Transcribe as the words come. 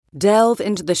Delve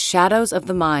into the shadows of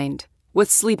the mind with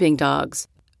Sleeping Dogs,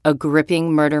 a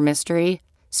gripping murder mystery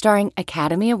starring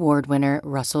Academy Award winner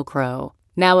Russell Crowe.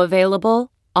 Now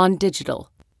available on digital.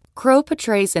 Crowe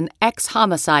portrays an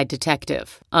ex-homicide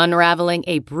detective unraveling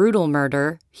a brutal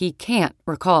murder he can't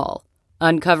recall.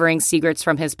 Uncovering secrets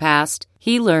from his past,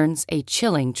 he learns a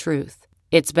chilling truth.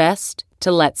 It's best to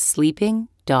let sleeping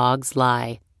dogs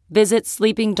lie. Visit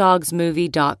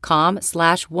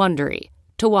sleepingdogsmovie.com/Wondery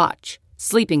to watch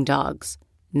Sleeping Dogs,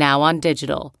 now on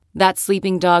digital. That's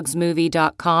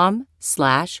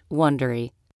sleepingdogsmovie.com/Wondery.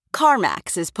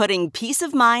 CarMax is putting peace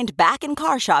of mind back in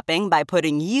car shopping by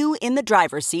putting you in the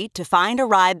driver's seat to find a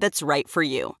ride that's right for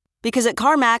you. Because at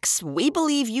CarMax, we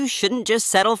believe you shouldn't just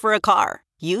settle for a car.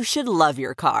 You should love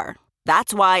your car.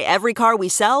 That's why every car we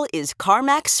sell is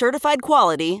CarMax certified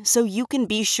quality, so you can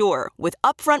be sure with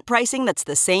upfront pricing that's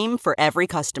the same for every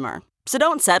customer. So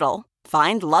don't settle.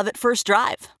 Find love at first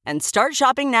drive and start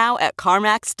shopping now at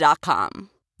CarMax.com.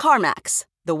 CarMax,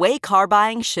 the way car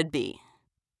buying should be.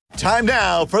 Time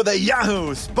now for the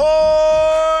Yahoo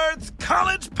Sports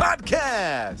College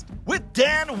Podcast with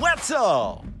Dan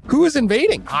Wetzel. Who is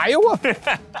invading? Iowa?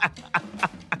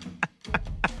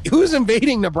 Who's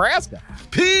invading Nebraska?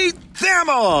 Pete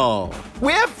Thamel.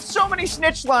 We have so many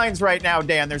snitch lines right now,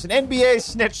 Dan. There's an NBA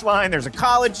snitch line. There's a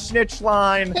college snitch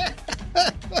line.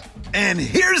 And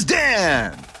here's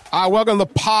Dan. Welcome to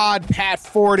the pod, Pat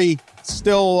 40.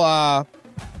 Still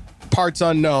parts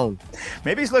unknown.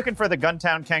 Maybe he's looking for the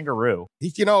Guntown Kangaroo.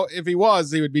 If he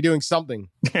was, he would be doing something.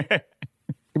 He'd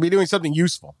be doing something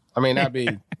useful. I mean, that'd be...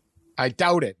 I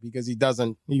doubt it because he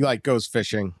goes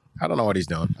fishing. I don't know what he's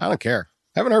doing. I don't care.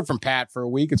 Haven't heard from Pat for a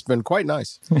week. It's been quite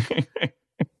nice. Doesn't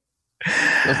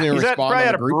even respond probably to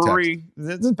at the a group brewery.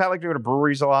 text. Doesn't Pat like to go to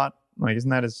breweries a lot? Like, isn't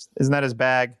that his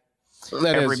bag?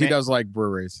 He does like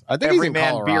breweries. I think every he's in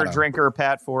man Colorado. beer drinker,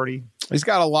 Pat 40. He's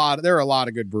got a lot. There are a lot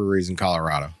of good breweries in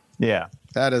Colorado. Yeah.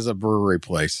 That is a brewery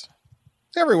place.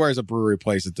 Everywhere is a brewery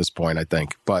place at this point, I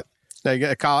think. But I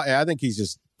think he's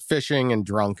just fishing and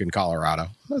drunk in Colorado.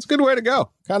 That's a good way to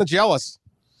go. Kind of jealous.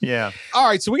 Yeah. All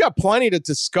right. So we got plenty to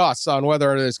discuss on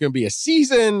whether there's going to be a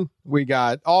season. We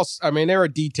got there are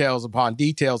details upon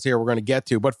details here we're going to get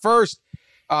to. But first,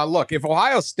 look, if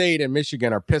Ohio State and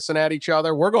Michigan are pissing at each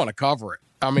other, we're going to cover it.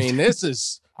 I mean, this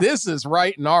is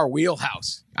right in our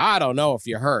wheelhouse. I don't know if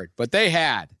you heard, but they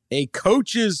had a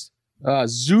coach's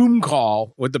Zoom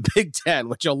call with the Big Ten,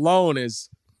 which alone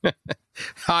is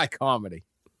high comedy.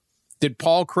 Did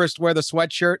Paul Chryst wear the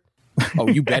sweatshirt? Oh,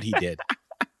 you bet he did.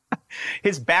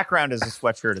 His background is a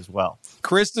sweatshirt as well.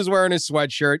 Chryst is wearing his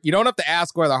sweatshirt. You don't have to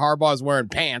ask whether Harbaugh is wearing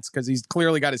pants because he's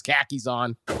clearly got his khakis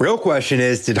on. Real question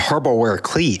is, did Harbaugh wear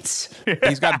cleats?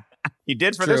 He's got... He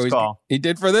did for this call. He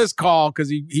did for this call because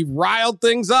he riled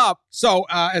things up. So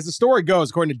as the story goes,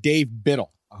 according to Dave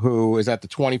Biddle, who is at the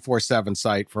 24/7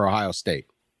 site for Ohio State,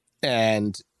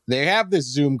 and they have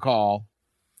this Zoom call,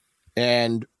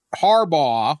 and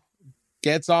Harbaugh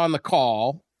gets on the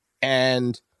call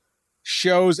and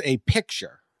shows a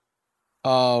picture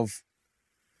of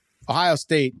Ohio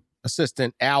State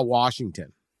assistant Al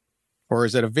Washington. Or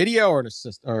is it a video or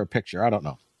a picture? I don't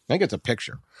know. I think it's a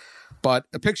picture. But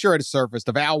a picture had surfaced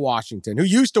of Al Washington, who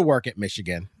used to work at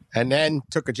Michigan and then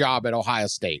took a job at Ohio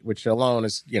State, which alone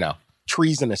is,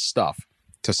 treasonous stuff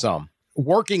to some.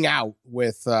 Working out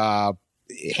with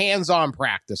hands-on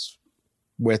practice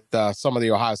with some of the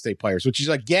Ohio State players, which is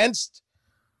against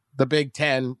the Big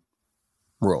Ten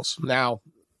rules. Now,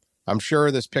 I'm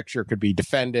sure this picture could be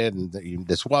defended and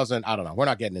this wasn't. I don't know. We're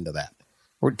not getting into that.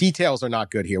 Details are not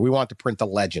good here. We want to print the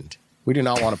legend. We do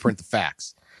not want to print the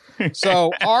facts.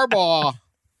 So Harbaugh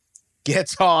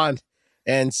gets on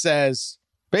and says,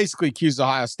 basically accuses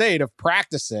Ohio State of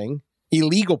practicing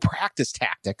illegal practice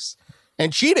tactics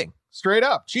and cheating, straight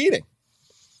up cheating.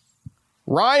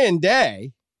 Ryan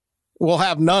Day will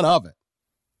have none of it.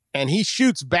 And he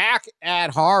shoots back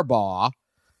at Harbaugh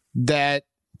that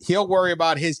he'll worry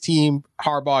about his team.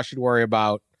 Harbaugh should worry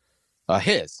about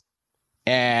his.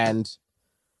 And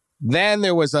then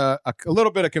there was a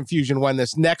little bit of confusion when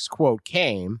this next quote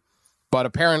came, but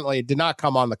apparently it did not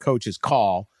come on the coach's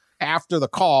call. After the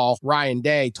call, Ryan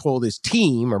Day told his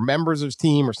team or members of his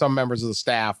team or some members of the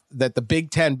staff that the Big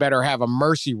Ten better have a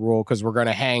mercy rule because we're going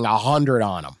to hang 100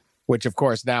 on them, which, of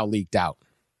course, now leaked out.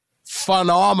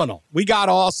 Phenomenal. We got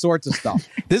all sorts of stuff.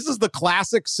 This is the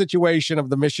classic situation of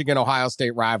the Michigan-Ohio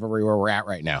State rivalry where we're at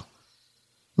right now.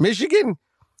 Michigan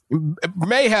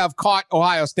may have caught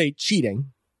Ohio State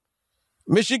cheating.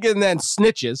 Michigan then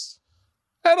snitches.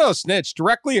 I don't know, snitch.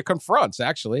 Directly it confronts,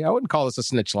 actually. I wouldn't call this a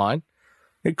snitch line.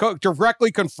 It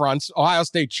directly confronts Ohio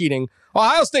State cheating.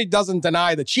 Ohio State doesn't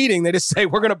deny the cheating. They just say,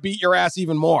 we're going to beat your ass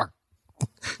even more.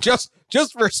 just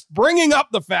for bringing up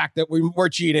the fact that we're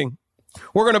cheating,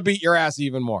 we're going to beat your ass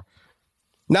even more.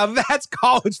 Now, that's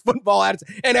college football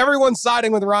attitude. And everyone's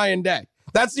siding with Ryan Day.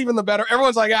 That's even the better.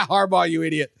 Everyone's like, Harbaugh, you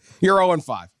idiot. You're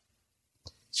 0-5.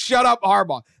 Shut up,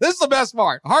 Harbaugh. This is the best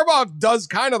part. Harbaugh does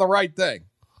kind of the right thing.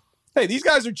 Hey, these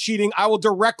guys are cheating. I will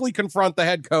directly confront the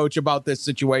head coach about this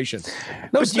situation.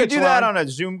 No, but you do that on a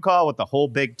Zoom call with the whole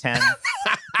Big Ten?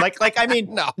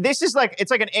 No. This is like, it's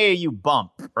like an AAU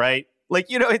bump, right? Like,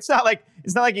 it's not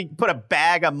like you put a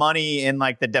bag of money in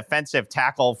like the defensive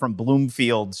tackle from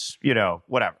Bloomfield's,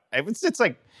 whatever. It's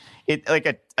like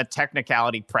a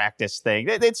technicality practice thing.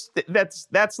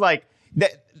 That's like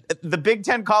the Big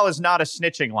Ten call is not a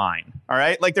snitching line. All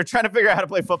right. Like they're trying to figure out how to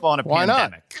play football in a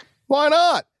pandemic. Why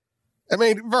not? I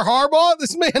mean, for Harbaugh,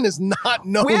 this man is not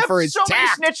known for his tact. We have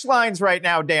so many snitch lines right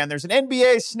now, Dan. There's an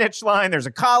NBA snitch line. There's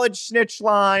a college snitch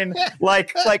line.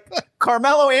 like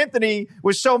Carmelo Anthony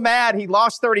was so mad he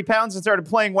lost 30 pounds and started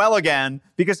playing well again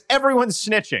because everyone's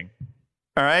snitching.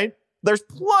 All right? There's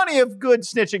plenty of good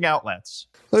snitching outlets.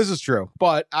 This is true,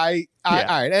 but all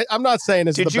right, I'm not saying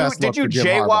this is the best look for Jim Did you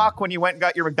jaywalk Harbaugh. when you went and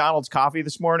got your McDonald's coffee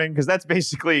this morning? Because that's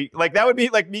basically, like, that would be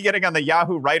like me getting on the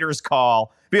Yahoo writers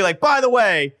call. Be like, by the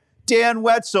way, Dan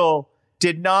Wetzel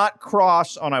did not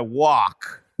cross on a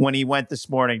walk when he went this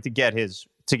morning to get his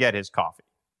coffee.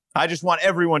 I just want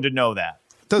everyone to know that.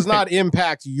 Does not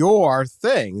impact your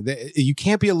thing. You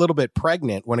can't be a little bit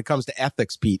pregnant when it comes to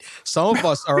ethics, Pete. Some of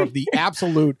us are of the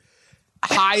absolute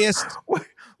highest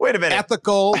Wait a minute.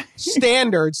 ethical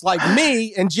standards, like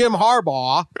me and Jim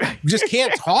Harbaugh. Just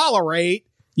can't tolerate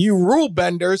you rule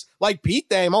benders like Pete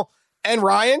Thamel and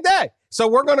Ryan Day. So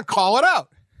we're going to call it out.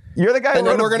 You're the guy and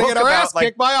then we're going to get our ass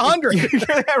kicked by 100. You're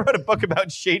the guy who wrote a book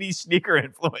about shady sneaker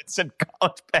influence in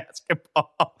college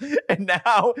basketball. And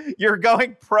now you're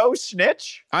going pro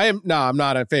snitch? I'm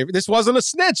not in favor. This wasn't a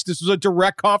snitch. This was a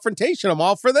direct confrontation. I'm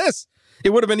all for this.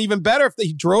 It would have been even better if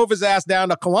he drove his ass down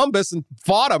to Columbus and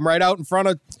fought him right out in front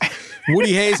of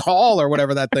Woody Hayes Hall or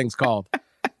whatever that thing's called.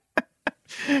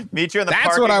 Meet you in the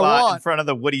parking lot in front of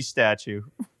the Woody statue.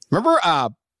 Remember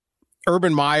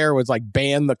Urban Meyer was like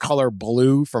banned the color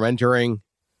blue from entering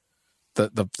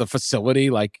the facility?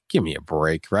 Like, give me a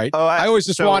break, right? I always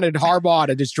just wanted Harbaugh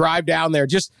to just drive down there.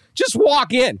 Just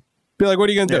walk in. Be like, what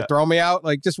are you going to do? Throw me out?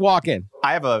 Like, just walk in.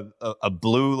 I have a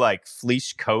blue, like,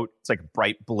 fleece coat. It's like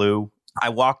bright blue. I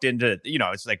walked into,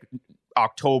 it's like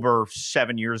October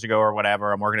 7 years ago or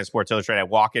whatever. I'm working at Sports Illustrated. I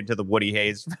walk into the Woody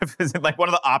Hayes. Like, one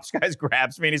of the ops guys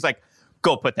grabs me and he's like,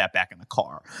 go put that back in the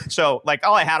car. So, like,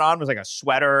 all I had on was like a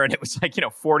sweater and it was like,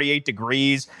 48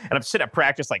 degrees. And I'm sitting at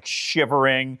practice, like,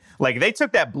 shivering. Like, they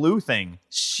took that blue thing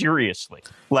seriously.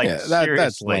 Like, seriously.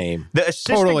 That's lame. The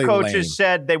assistant Totally coaches lame.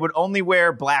 said they would only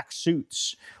wear black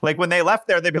suits. Like, when they left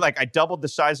there, they'd be like, I doubled the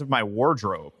size of my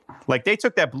wardrobe. Like, they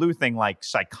took that blue thing, like,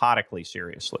 psychotically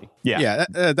seriously. Yeah,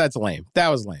 that's lame. That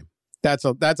was lame. That's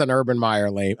an Urban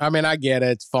Meyer lame. I mean, I get it.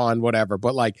 It's fun, whatever.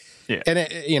 But, like, and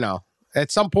at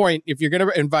some point, if you're going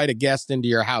to invite a guest into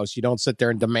your house, you don't sit there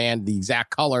and demand the exact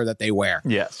color that they wear.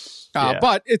 Yes.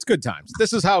 But it's good times.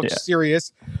 This is how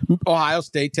serious Ohio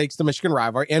State takes the Michigan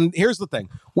rivalry. And here's the thing.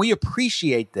 We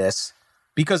appreciate this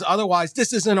because otherwise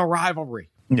this isn't a rivalry.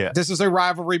 Yeah. This is a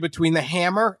rivalry between the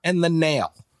hammer and the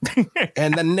nail.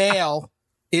 And the nail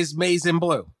is maize and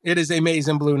blue. It is a maize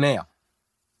and blue nail.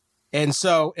 And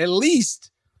so at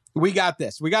least we got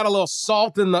this. We got a little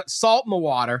salt in the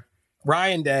water.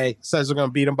 Ryan Day says we're going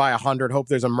to beat him by 100. Hope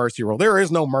there's a mercy rule. There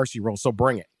is no mercy rule, so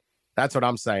bring it. That's what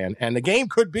I'm saying. And the game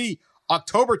could be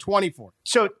October 24th.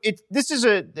 So this is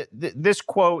this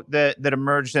quote that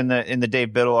emerged in the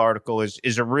Dave Biddle article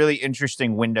is a really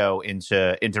interesting window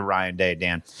into Ryan Day,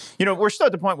 Dan. We're still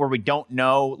at the point where we don't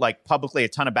know, like, publicly a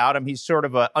ton about him. He's sort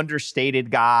of an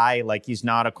understated guy. Like, he's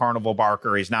not a carnival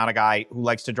barker. He's not a guy who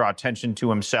likes to draw attention to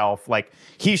himself. Like,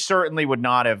 he certainly would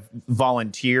not have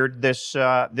volunteered this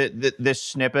this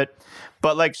snippet.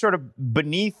 But, like, sort of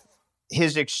beneath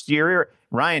his exterior,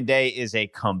 Ryan Day is a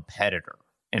competitor.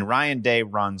 And Ryan Day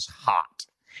runs hot.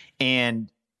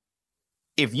 And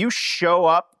if you show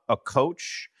up a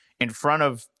coach in front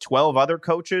of 12 other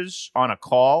coaches on a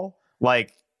call,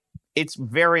 like, it's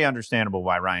very understandable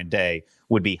why Ryan Day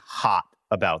would be hot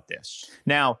about this.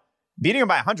 Now, beating him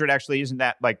by 100 actually isn't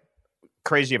that, like,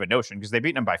 crazy of a notion because they've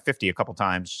beaten him by 50 a couple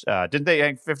times. Didn't they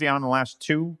hang 50 on the last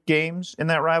 2 games in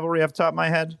that rivalry off the top of my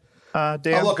head,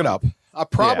 Dan? I'll look it up.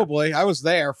 I was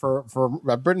there for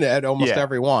I've been at almost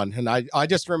every one, and I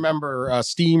just remember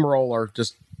steamroller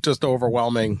just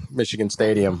overwhelming Michigan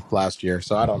Stadium last year.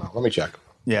 So I don't know. Let me check.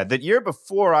 Yeah, the year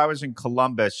before I was in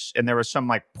Columbus, and there was some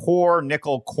like poor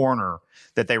nickel corner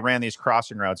that they ran these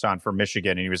crossing routes on for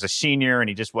Michigan, and he was a senior, and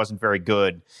he just wasn't very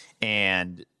good.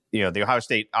 And the Ohio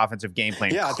State offensive game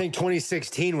plan. Yeah, I think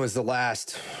 2016 was the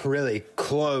last really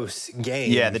close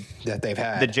game that they've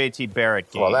had. The JT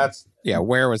Barrett game. Well,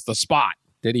 where was the spot?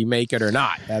 Did he make it or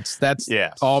not? That's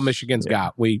all Michigan's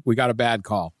got. We got a bad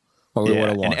call, but we would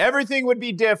have won. And everything would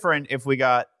be different if we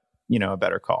got a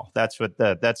better call. That's what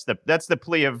that's the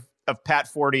plea of Pat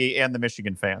Forty and the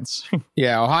Michigan fans.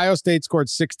 Yeah, Ohio State scored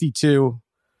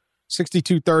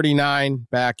 62-39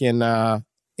 back in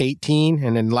 18,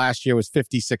 and then last year was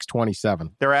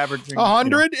 56-27. They're averaging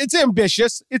 100. It's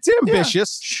ambitious. Yeah,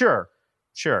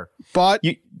 sure. But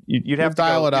you'd have to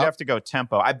dial it up. You'd have to go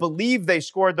tempo. I believe they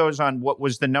scored those on what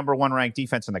was the number 1 ranked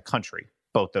defense in the country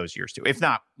both those years too, if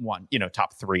not one,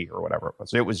 top 3 or whatever it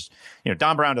was. It was,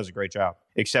 Don Brown does a great job,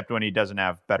 except when he doesn't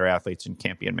have better athletes and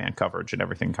can't be in man coverage, and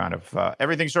everything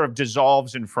everything sort of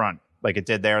dissolves in front like it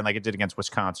did there and like it did against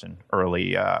Wisconsin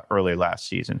early last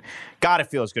season. God, it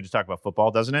feels good to talk about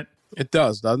football, doesn't it? It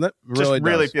does, doesn't it?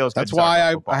 Really feels good. That's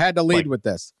why I had to lead with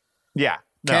this. Yeah.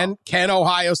 No. Can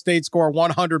Ohio State score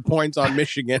 100 points on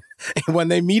Michigan when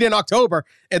they meet in October?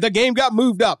 And the game got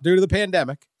moved up due to the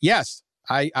pandemic. Yes.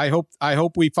 I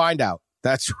hope we find out.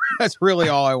 That's really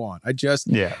all I want. I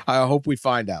hope we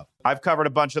find out. I've covered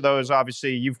a bunch of those.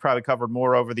 Obviously, you've probably covered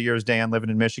more over the years, Dan, living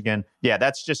in Michigan. Yeah,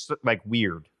 that's just like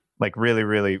weird. Like really,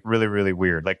 really, really, really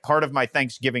weird. Like part of my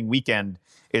Thanksgiving weekend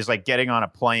is like getting on a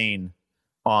plane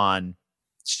on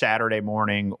Saturday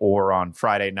morning or on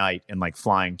Friday night and like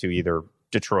flying to either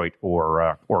Detroit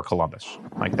or Columbus.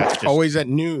 Like that's just always at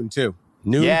noon too.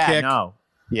 Noon kick.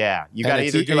 Yeah, you got to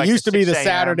either do like it used to be the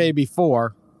Saturday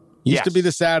before. Used to be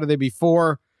the Saturday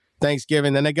before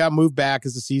Thanksgiving. Then it got moved back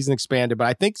as the season expanded. But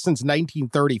I think since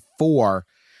 1934,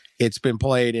 it's been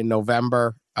played in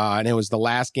November, and it was the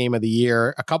last game of the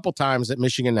year. A couple times that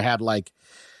Michigan had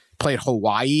played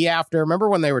Hawaii after. Remember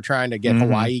when they were trying to get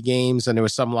Hawaii games, and it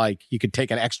was some you could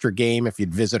take an extra game if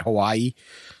you'd visit Hawaii.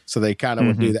 So they kind of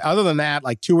would do that. Other than that,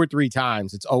 2 or 3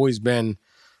 times, it's always been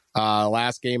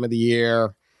last game of the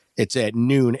year. It's at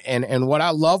noon. And what I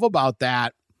love about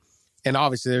that, and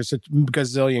obviously there's a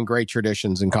gazillion great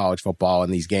traditions in college football in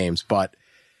these games, but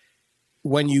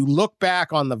when you look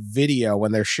back on the video,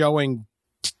 when they're showing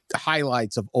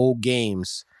highlights of old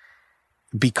games,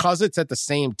 because it's at the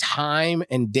same time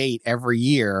and date every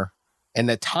year, and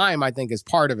the time I think is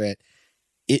part of it,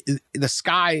 the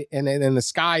sky and the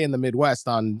sky in the Midwest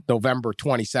on November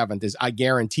 27th is, I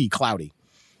guarantee, cloudy.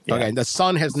 Yeah. Okay, the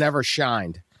sun has never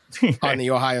shined on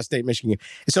the Ohio State Michigan game.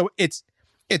 So it's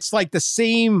like the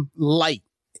same light.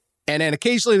 And then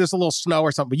occasionally there's a little snow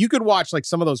or something. But you could watch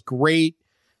some of those great,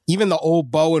 even the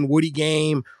old Bo and Woody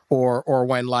game, or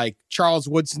when Charles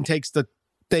Woodson takes the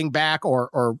thing back,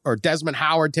 or Desmond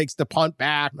Howard takes the punt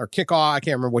back or kickoff. I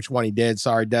can't remember which one he did.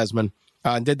 Sorry, Desmond.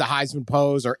 Did the Heisman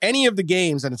pose, or any of the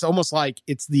games. And it's almost like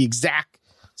it's the exact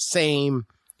same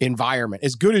environment,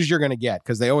 as good as you're going to get,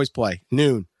 because they always play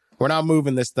noon. We're not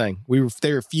moving this thing.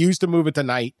 They refuse to move it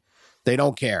tonight. They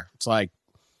don't care. It's like,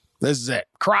 this is it.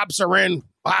 Crops are in.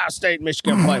 Ohio State,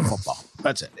 Michigan playing football.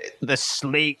 That's it. The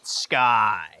slate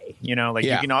sky. You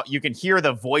can hear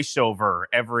the voiceover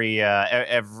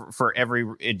for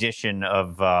every edition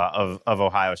of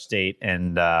Ohio State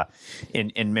and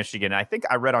in Michigan. I think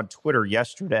I read on Twitter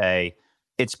yesterday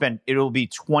it'll be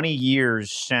 20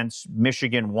 years since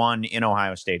Michigan won in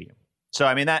Ohio Stadium. So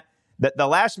I mean the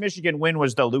last Michigan win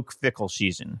was the Luke Fickell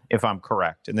season, if I'm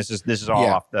correct, and this is all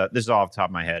off the top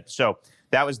of my head. So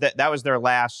that was their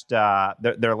last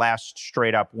their last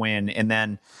straight up win, and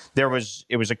then it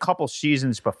was a couple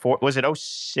seasons before. Was it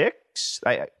 06?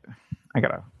 I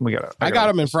got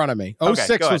them in front of me.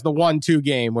 06 was the 1-2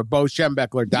 game where Bo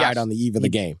Schembechler died on the eve of the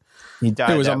game. He died.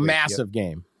 It was a massive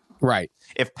game. Right.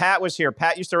 If Pat was here,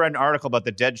 Pat used to write an article about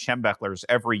the dead Schembechlers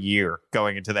every year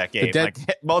going into that game,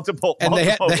 multiple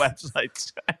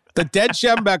websites. The Dead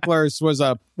Schembechlers was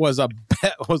a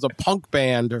punk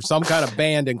band or some kind of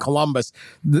band in Columbus.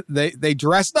 They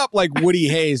dressed up like Woody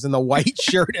Hayes in the white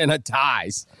shirt and a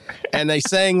ties, and they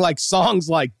sang songs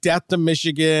like "Death to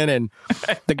Michigan" and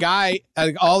the guy,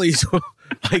 all these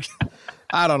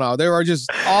I don't know. There were just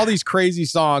all these crazy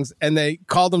songs, and they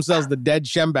called themselves the Dead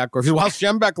Schembechlers, while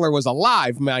Schembechler was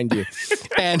alive, mind you.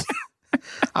 And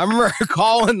I remember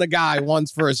calling the guy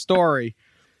once for a story,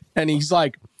 and he's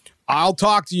like, "I'll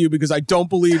talk to you because I don't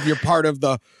believe you're part of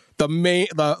the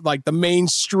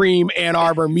mainstream Ann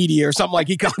Arbor media," or something.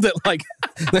 He called it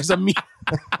there's a me.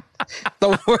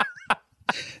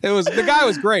 The guy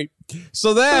was great.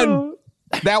 So then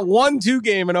That 1-2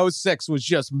 game in 06 was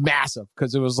just massive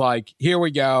because it was like, here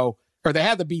we go. Or they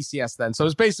had the BCS then. So it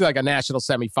was basically like a national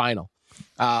semifinal.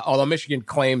 Although Michigan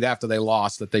claimed after they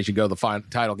lost that they should go to the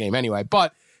title game anyway,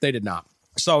 but they did not.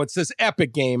 So it's this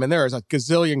epic game, and there's a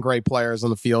gazillion great players on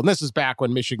the field. And this is back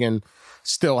when Michigan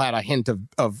still had a hint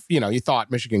of you thought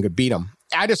Michigan could beat them.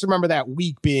 I just remember that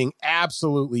week being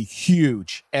absolutely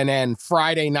huge. And then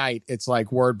Friday night, it's like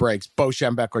word breaks. Bo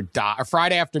Schembechler died. Or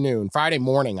Friday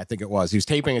morning, I think it was. He was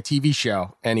taping a TV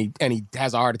show, and he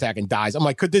has a heart attack and dies. I'm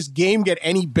like, could this game get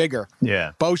any bigger?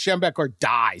 Yeah. Bo Schembechler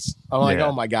dies. I'm like,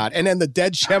 oh my God. And then the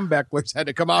dead Schembechlers had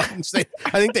to come out and say,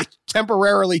 I think they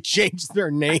temporarily changed their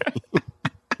name.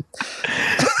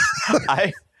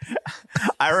 I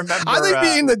remember. I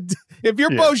think if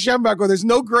you're Bo Schembechler, there's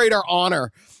no greater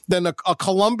honor than a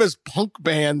Columbus punk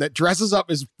band that dresses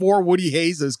up as 4 Woody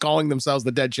Hayes calling themselves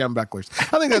the Dead Schembechlers.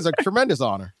 I think that's a tremendous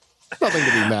honor. Nothing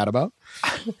to be mad about.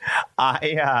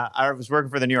 I was working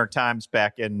for the New York Times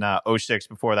back in 06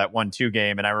 before that 1-2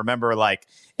 game. And I remember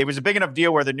it was a big enough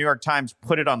deal where the New York Times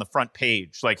put it on the front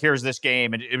page. Like, here's this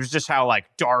game. And it was just how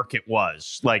dark it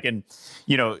was.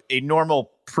 A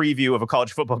normal preview of a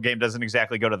college football game doesn't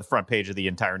exactly go to the front page of the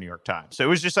entire New York Times. So it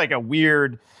was just like a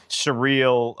weird,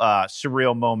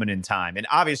 surreal moment in time. And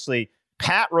obviously,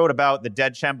 Pat wrote about the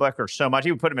dead Schembechler so much.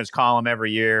 He would put him in his column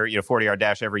every year, 40-yard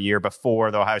dash every year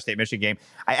before the Ohio State-Michigan game.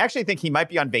 I actually think he might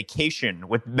be on vacation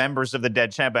with members of the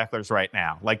dead Schembechlers right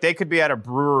now. They could be at a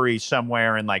brewery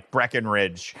somewhere in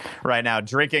Breckenridge right now,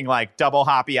 drinking double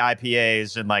hoppy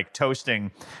IPAs and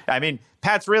toasting. I mean,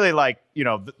 Pat's really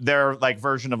their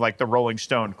version of the Rolling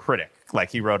Stone critic.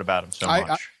 He wrote about him so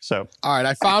much. All right,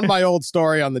 I found my old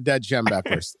story on the dead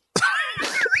Schembechlers.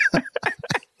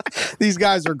 These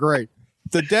guys are great.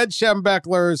 The dead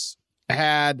Schembechlers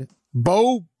had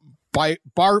Bo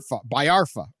Barfa.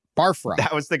 That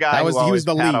was the guy he was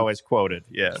the lead. Always quoted.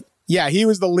 Yeah. Yeah, he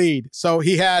was the lead. So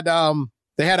he had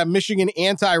they had a Michigan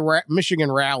anti-Michigan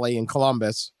rally in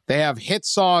Columbus. They have hit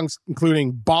songs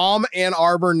including Bomb Ann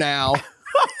Arbor Now.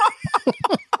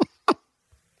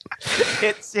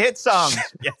 hit songs.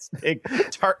 Yes, big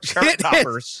chart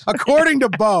toppers. According to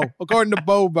Bo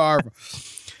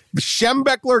Barfa.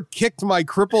 Schembechler kicked my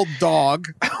crippled dog.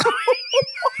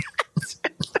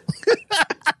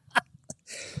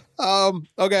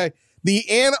 Okay. The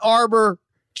Ann Arbor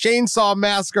Chainsaw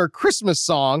Massacre Christmas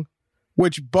song,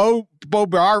 which Bo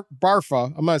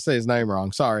Barfa, I'm going to say his name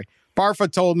wrong, sorry. Barfa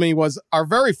told me was our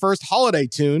very first holiday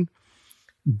tune.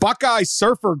 Buckeye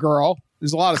Surfer Girl.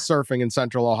 There's a lot of surfing in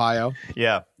Central Ohio.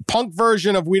 Yeah. Punk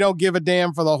version of We Don't Give a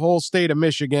Damn for the Whole State of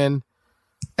Michigan.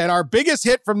 And our biggest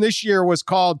hit from this year was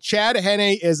called Chad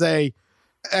Henne is a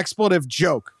expletive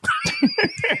joke.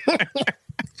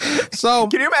 So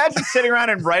can you imagine sitting around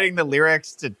and writing the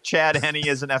lyrics to Chad Henne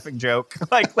is an effing joke?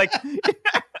 I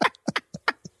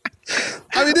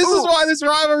mean, this is why this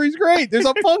rivalry is great. There's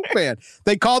a punk band.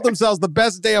 They called themselves the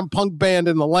best damn punk band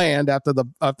in the land after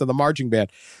the marching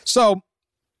band. So,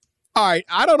 all right,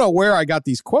 I don't know where I got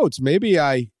these quotes. Maybe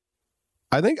I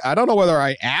don't know whether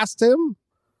I asked him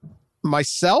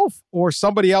myself or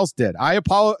somebody else did. I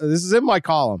apologize. This is in my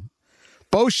column.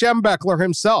 Bo Schembechler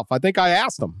himself. I think I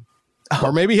asked him.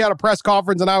 Or maybe he had a press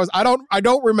conference and I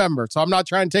don't remember. So I'm not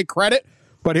trying to take credit,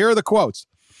 but here are the quotes.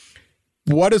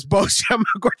 What does Bo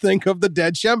Schembechler think of the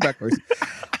dead Schembechlers?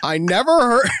 I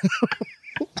never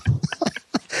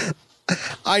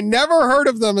heard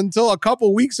of them until a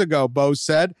couple weeks ago, Bo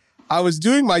said. I was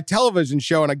doing my television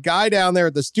show and a guy down there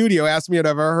at the studio asked me if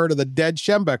I've ever heard of the dead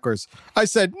Schembechlers. I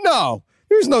said, no,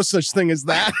 there's no such thing as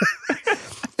that.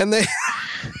 and they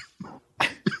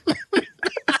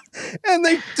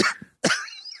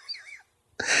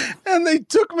and they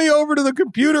took me over to the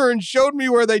computer and showed me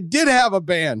where they did have a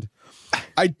band.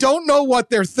 I don't know what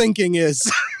their thinking is.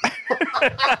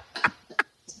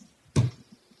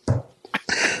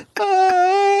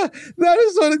 That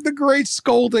is one of the great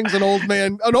scoldings an old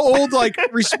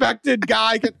respected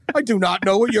guy. I do not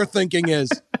know what your thinking is.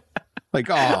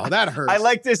 Oh, that hurts. I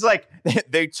like this.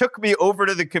 They took me over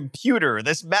to the computer,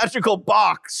 this magical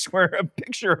box where a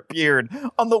picture appeared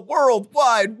on the World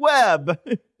Wide Web.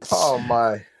 Oh,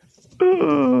 my.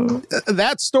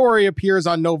 That story appears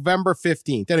on November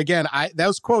 15th. And again,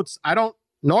 those quotes,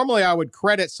 normally I would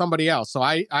credit somebody else. So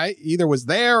I either was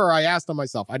there or I asked them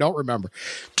myself. I don't remember.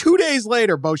 2 days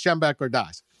later, Bo Schembechler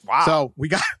dies. Wow. So we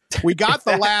got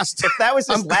the last. If that was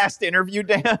his last interview,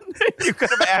 Dan, you could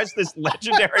have asked this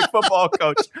legendary football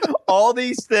coach all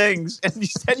these things, and you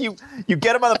said you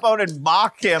get him on the phone and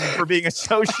mock him for being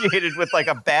associated with like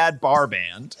a bad bar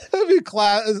band. That'd be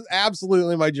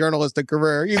absolutely my journalistic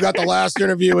career. You got the last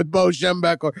interview with Bo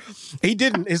Schembechler. He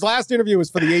didn't. His last interview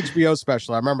was for the HBO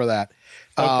special. I remember that.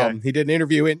 Okay. He did an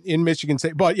interview in Michigan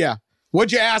State. But yeah,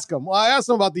 what'd you ask him? Well, I asked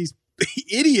him about these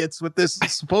idiots with this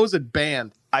supposed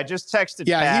band. I just texted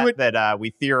Pat that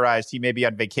we theorized he may be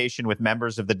on vacation with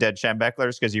members of the dead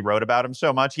Schembechlers because he wrote about him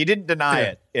so much. He didn't deny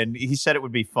it, and he said it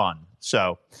would be fun.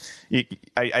 So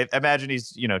I imagine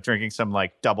he's, drinking some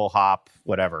like double hop,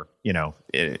 whatever,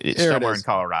 somewhere in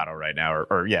Colorado right now,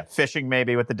 or fishing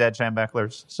maybe with the dead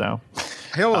Schembechlers. So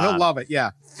he'll love it.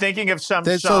 Yeah. Thinking of some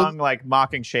song like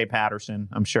mocking Shea Patterson,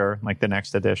 I'm sure, like the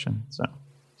next edition. So.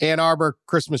 Ann Arbor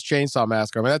Christmas Chainsaw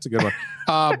Massacre. I mean, that's a good one.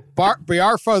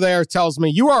 Biarfo there tells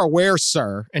me, you are aware,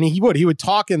 sir. And he would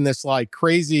talk in this like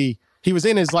crazy, he was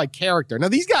in his like character. Now,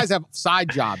 these guys have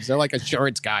side jobs. They're like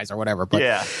insurance guys or whatever.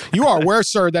 But you are aware,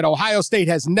 sir, that Ohio State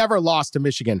has never lost to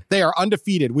Michigan. They are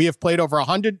undefeated. We have played over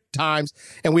 100 times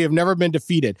and we have never been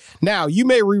defeated. Now, you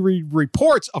may read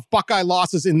reports of Buckeye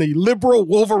losses in the liberal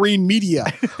Wolverine media,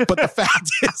 but the fact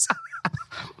is...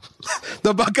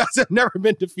 the Buckeyes have never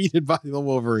been defeated by the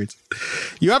Wolverines.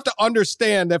 You have to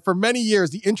understand that for many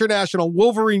years, the International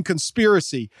Wolverine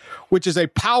Conspiracy, which is a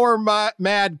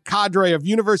power-mad cadre of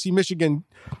University of Michigan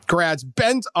grads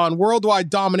bent on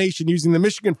worldwide domination using the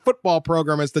Michigan football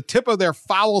program as the tip of their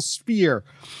foul spear.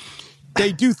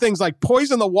 They do things like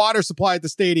poison the water supply at the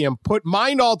stadium, put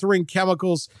mind-altering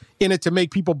chemicals in it to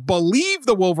make people believe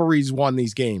the Wolverines won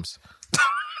these games.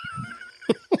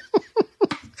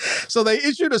 So they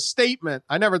issued a statement.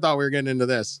 I never thought we were getting into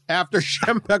this. After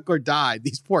Schembechler died,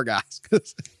 these poor guys.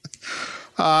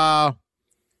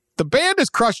 The band is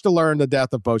crushed to learn the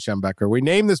death of Bo Schembechler. We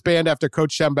named this band after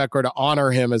Coach Schembechler to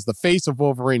honor him as the face of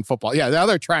Wolverine football. Yeah, now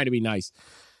they're trying to be nice.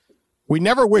 We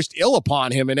never wished ill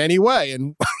upon him in any way.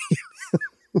 And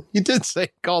you did say,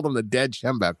 called them the dead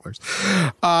Schembechlers.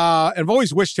 And I've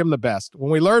always wished him the best.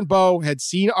 When we learned Bo had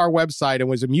seen our website and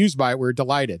was amused by it, we were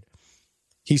delighted.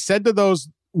 He said to those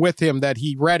with him that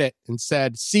he read it and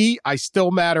said, "See, I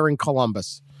still matter in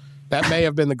Columbus." That may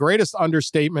have been the greatest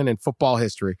understatement in football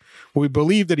history. We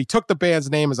believe that he took the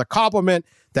band's name as a compliment,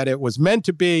 that it was meant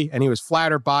to be, and he was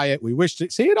flattered by it. We wish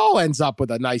to see it all ends up with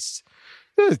a nice,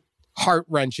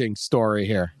 heart-wrenching story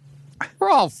here. We're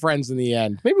all friends in the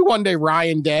end. Maybe one day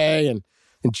Ryan Day and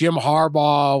Jim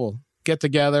Harbaugh will get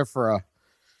together for a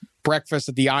breakfast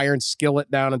at the Iron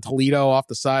Skillet down in Toledo off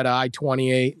the side of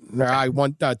I-28 or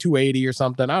I-280 or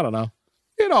something. I don't know.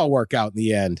 It'll all work out in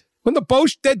the end. When the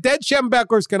dead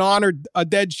Schembechlers can honor a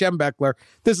dead Schembechler,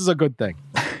 this is a good thing.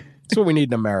 That's what we need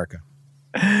in America.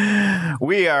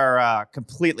 We are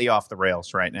completely off the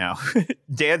rails right now.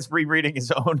 Dan's rereading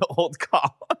his own old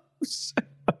columns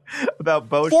about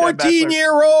Bo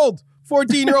Schembechler.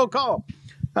 14-year-old column.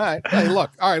 All right. Hey, look.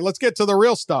 All right, let's get to the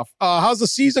real stuff. How's the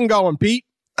season going, Pete?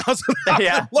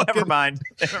 Yeah, never mind.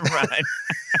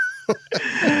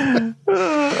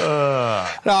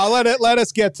 No, let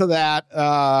us get to that.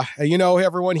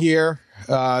 Everyone here,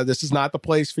 this is not the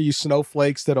place for you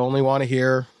snowflakes that only want to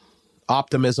hear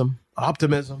optimism.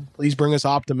 Optimism. Please bring us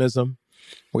optimism.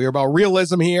 We are about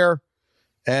realism here.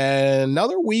 And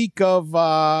another week of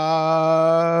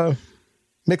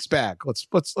mixed bag. Let's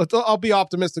I'll be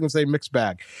optimistic and say mixed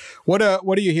bag. What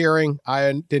are you hearing?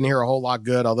 I didn't hear a whole lot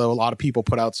good, although a lot of people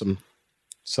put out some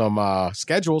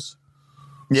schedules.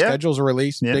 Yeah. Schedules are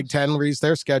released. Yes. Big Ten released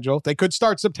their schedule. They could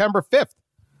start September 5th.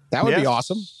 That would be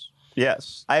awesome.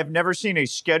 Yes. I have never seen a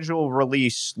schedule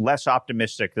release less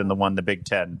optimistic than the one the Big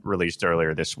Ten released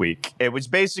earlier this week. It was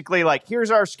basically like,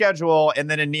 here's our schedule. And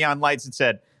then in neon lights, it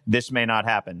said, this may not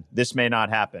happen. This may not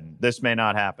happen. This may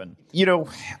not happen.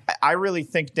 I really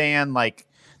think, Dan, like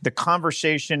the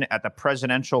conversation at the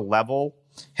presidential level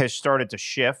has started to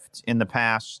shift in the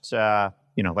past,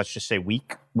 let's just say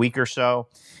week or so.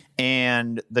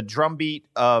 And the drumbeat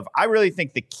of, I really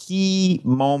think the key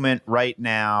moment right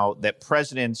now that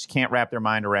presidents can't wrap their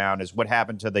mind around is what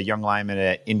happened to the young lineman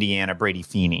at Indiana, Brady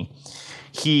Feeney.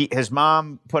 His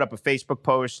mom put up a Facebook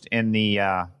post in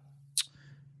the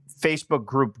Facebook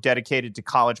group dedicated to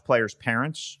college players'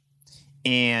 parents,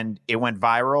 and it went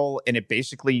viral, and it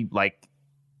basically like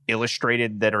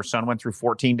illustrated that her son went through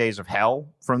 14 days of hell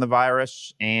from the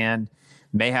virus and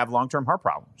may have long-term heart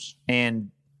problems.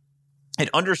 And it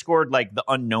underscored like the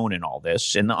unknown in all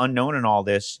this. And the unknown in all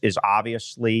this is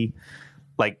obviously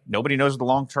like nobody knows what the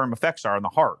long-term effects are on the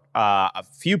heart. A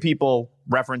few people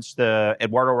referenced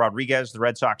Eduardo Rodriguez, the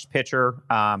Red Sox pitcher,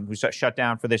 who's shut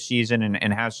down for this season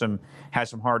and has some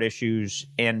heart issues.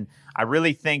 And I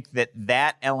really think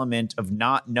that element of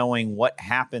not knowing what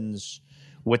happens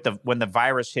when the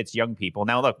virus hits young people.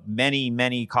 Now, look,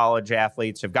 many college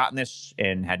athletes have gotten this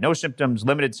and had no symptoms,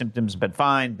 limited symptoms, been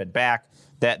fine, been back.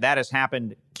 That has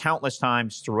happened countless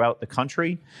times throughout the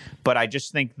country. But I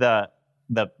just think the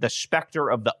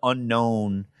specter of the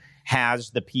unknown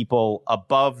has the people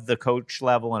above the coach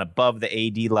level and above the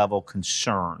AD level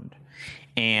concerned.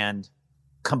 And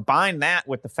combine that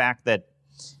with the fact that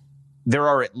there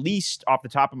are, at least off the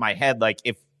top of my head, like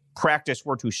if practice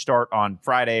were to start on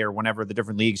Friday or whenever the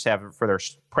different leagues have it for their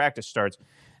practice starts,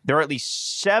 there are at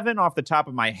least 7 off the top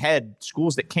of my head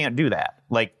schools that can't do that.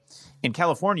 Like in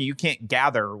California, you can't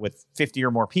gather with 50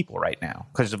 or more people right now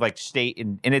because of like state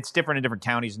and it's different in different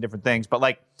counties and different things. But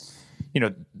like,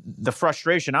 the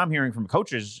frustration I'm hearing from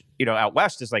coaches, out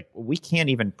West is like, we can't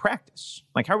even practice.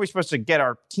 Like, how are we supposed to get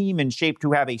our team in shape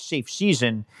to have a safe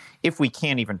season if we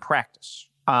can't even practice?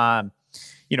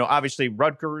 Obviously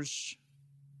Rutgers,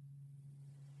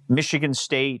 Michigan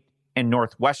State, and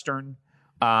Northwestern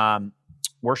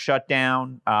were shut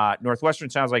down. Northwestern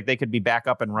sounds like they could be back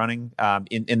up and running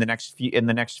in the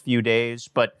next few days.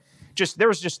 But there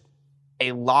was just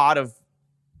a lot of,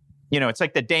 it's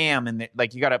like the dam, and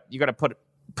like you gotta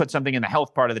put something in the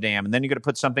health part of the dam, and then you got to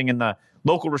put something in the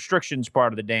local restrictions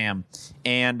part of the dam.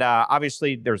 And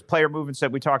obviously there's player movements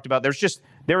that we talked about.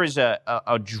 There is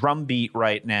a drumbeat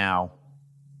right now,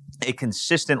 a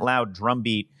consistent loud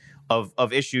drumbeat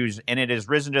of issues, and it has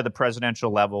risen to the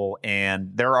presidential level, and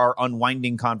there are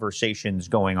unwinding conversations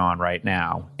going on right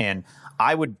now. And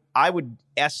I would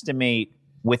estimate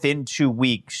within 2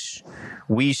 weeks,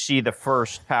 we see the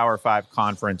first Power 5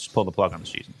 conference pull the plug on the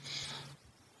season.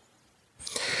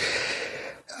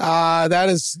 That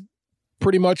is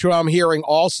pretty much what I'm hearing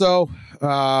also.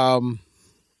 A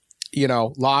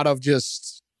lot of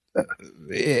just,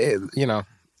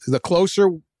 the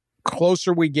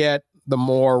closer we get, the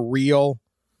more real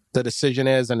the decision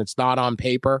is, and it's not on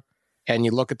paper. And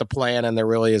you look at the plan, and there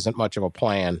really isn't much of a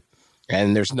plan,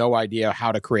 and there's no idea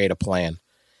how to create a plan.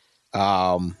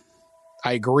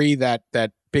 I agree that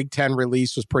Big Ten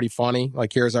release was pretty funny.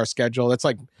 Like, here's our schedule. That's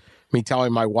like me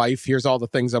telling my wife, here's all the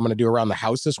things I'm going to do around the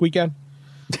house this weekend.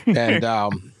 And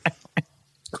so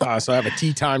I have a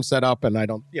tea time set up, and I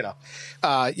don't,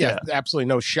 absolutely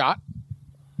no shot.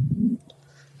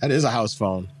 That is a house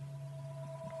phone.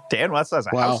 Dan West has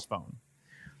a house phone.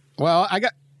 Well,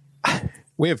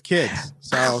 we have kids,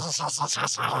 so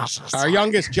our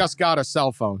youngest just got a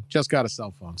cell phone.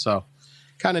 So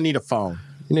kind of need a phone.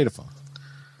 You need a phone.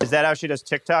 Is that how she does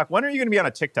TikTok? When are you going to be on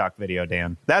a TikTok video,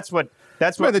 Dan? That's what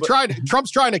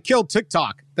Trump's trying to kill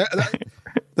TikTok.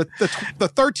 The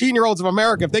 13-year-olds of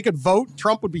America, if they could vote,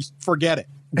 Trump would forget it.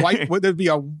 There'd be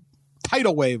a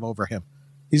tidal wave over him.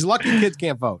 These lucky kids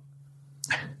can't vote.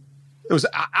 It was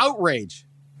outrage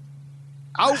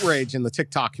in the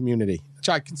TikTok community, which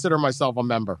I consider myself a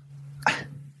member.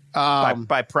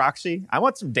 By proxy? I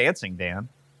want some dancing, Dan.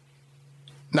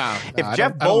 No, if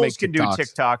Jeff Bowles can do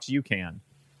TikToks, you can.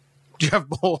 Jeff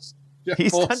Bowles.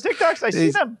 He's done TikToks.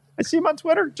 I see him on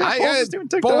Twitter. Jeff Bowles is doing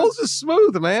TikToks. Bowles is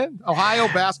smooth, man. Ohio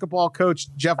basketball coach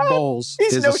Jeff Bowles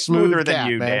is no smoother than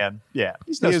you, man. Dan. Yeah,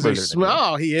 he's no smoother than you.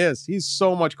 Oh, he is. He's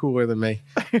so much cooler than me.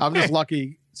 I'm just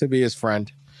lucky to be his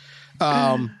friend.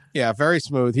 Yeah, very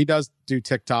smooth. He does do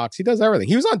TikToks. He does everything.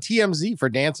 He was on TMZ for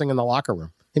dancing in the locker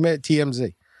room. He made it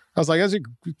TMZ. I was like, that's a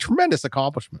tremendous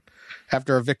accomplishment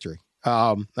after a victory.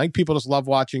 I think people just love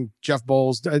watching Jeff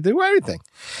Bowles do anything.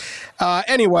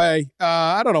 Anyway,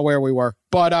 I don't know where we were,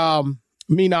 but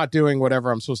me not doing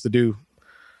whatever I'm supposed to do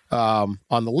on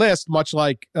the list, much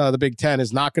like the Big Ten,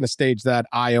 is not going to stage that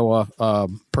Iowa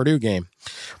Purdue game.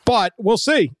 But we'll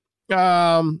see.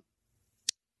 The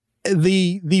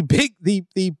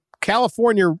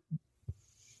California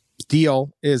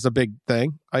deal is a big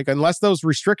thing. Like, unless those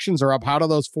restrictions are up, how do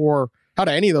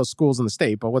any of those schools in the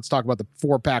state? But let's talk about the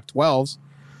 4 Pac-12s.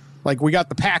 Like, we got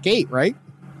the Pac-8, right?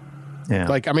 Yeah.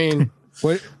 Like, I mean,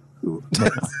 what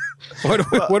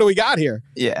do we got here?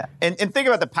 Yeah. And think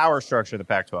about the power structure of the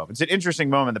Pac-12. It's an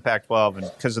interesting moment in the Pac-12,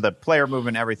 and because of the player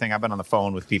movement and everything, I've been on the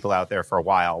phone with people out there for a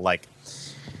while. Like,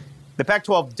 the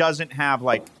Pac-12 doesn't have,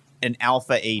 like, an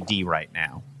alpha AD right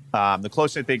now. The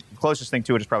closest thing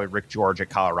to it is probably Rick George at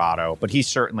Colorado, but he's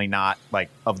certainly not like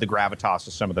of the gravitas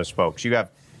of some of those folks. You have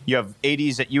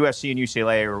ADs at USC and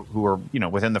UCLA who are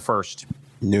within the first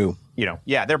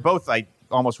they're both like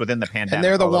almost within the pandemic. And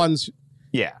they're the ones.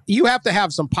 Yeah, you have to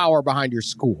have some power behind your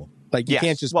school. Like, you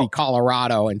can't just be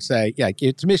Colorado and say,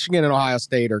 it's Michigan and Ohio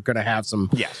State are going to have some,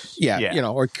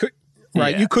 or could,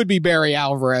 right? You could be Barry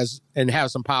Alvarez and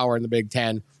have some power in the Big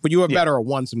Ten, but you have better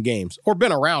won some games or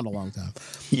been around a long time.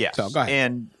 Yes. So go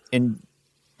ahead. And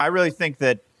I really think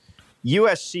that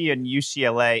USC and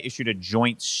UCLA issued a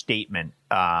joint statement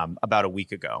about a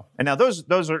week ago. And now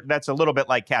that's a little bit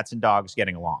like cats and dogs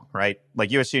getting along, right?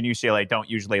 Like USC and UCLA don't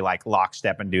usually like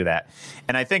lockstep and do that.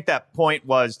 And I think that point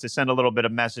was to send a little bit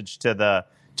of message to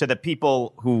the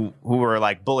people who are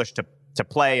like bullish to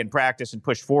play and practice and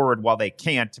push forward while they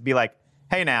can't, to be like,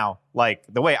 hey, now, like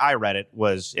the way I read it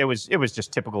was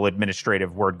just typical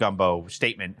administrative word gumbo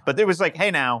statement. But it was like,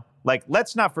 hey, now, like,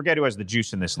 let's not forget who has the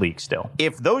juice in this league still.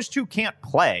 If those two can't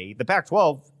play, the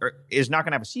Pac-12 is not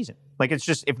going to have a season. Like, it's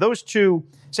just, if those two,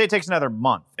 say it takes another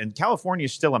month, and California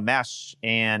is still a mess,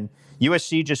 and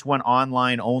USC just went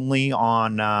online only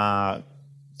on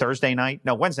Wednesday night.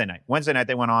 Wednesday night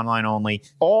they went online only.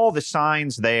 All the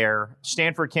signs there.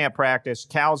 Stanford can't practice.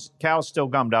 Cal's still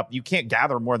gummed up. You can't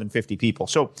gather more than 50 people.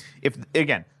 So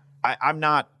I'm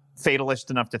not fatalist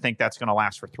enough to think that's going to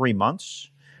last for 3 months.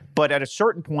 But at a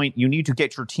certain point, you need to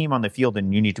get your team on the field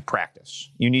and you need to practice.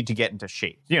 You need to get into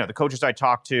shape. You know, the coaches I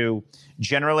talk to,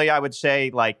 generally, I would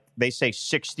say, like, they say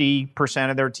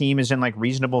 60% of their team is in, like,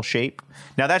 reasonable shape.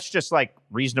 Now, that's just, like,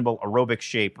 reasonable aerobic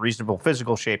shape, reasonable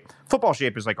physical shape. Football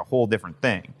shape is, like, a whole different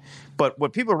thing. But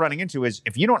what people are running into is,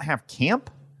 if you don't have camp,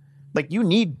 like, you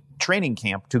need training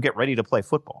camp to get ready to play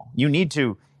football. You need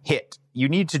to hit. You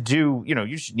need to do, you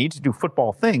need to do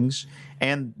football things.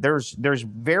 And there's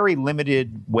very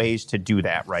limited ways to do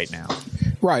that right now.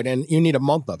 Right. And you need a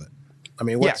month of it. I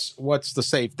mean, what's the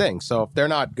safe thing? So if they're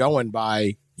not going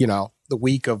by, the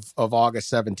week of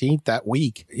August 17th, that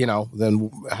week, then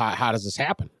how does this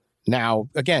happen? Now,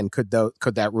 again, could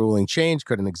that ruling change?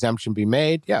 Could an exemption be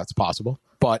made? Yeah, it's possible.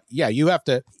 But yeah,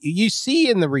 you see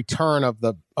in the return of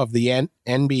the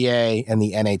NBA and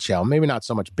the NHL, maybe not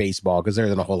so much baseball because there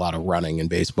isn't a whole lot of running in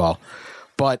baseball,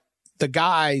 but the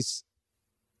guys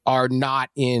are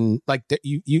not in, like,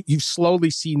 you've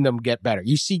slowly seen them get better.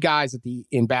 You see guys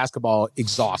in basketball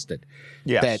exhausted.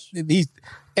 Yes. That these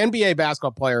NBA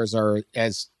basketball players are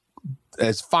as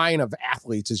fine of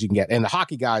athletes as you can get. And the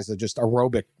hockey guys are just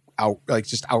aerobic,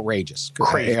 just outrageous.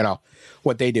 Crazy.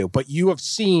 What they do. But you have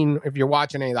seen, if you're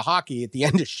watching any of the hockey, at the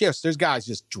end of shifts, there's guys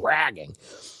just dragging.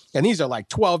 And these are like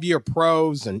 12-year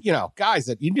pros and, guys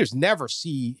that you just never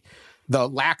see the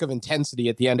lack of intensity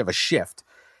at the end of a shift.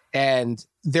 And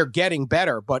they're getting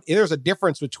better. But there's a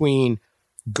difference between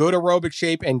good aerobic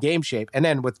shape and game shape. And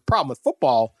then the problem with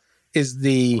football is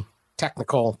the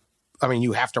technical. I mean,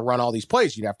 you have to run all these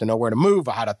plays. You have to know where to move,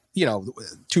 how to,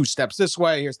 2 steps this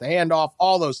way. Here's the handoff,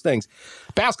 all those things.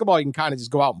 Basketball, you can kind of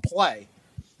just go out and play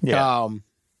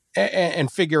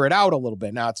and figure it out a little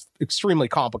bit. Now, it's extremely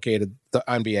complicated, the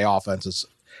NBA offenses,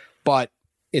 but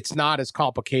it's not as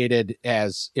complicated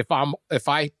as if my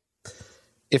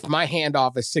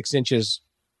handoff is 6 inches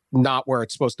not where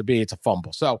it's supposed to be, it's a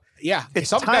fumble. So, yeah, it's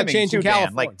something that changed in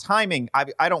California. Like, timing,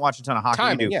 I don't watch a ton of hockey.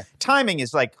 Timing, you do. Timing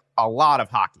is like a lot of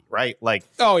hockey, right? Like,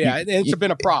 it's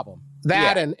been a problem.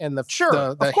 That and the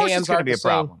of course hands it's going to be a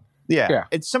problem. Yeah.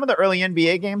 It's some of the early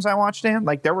NBA games I watched, Dan.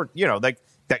 Like, there were,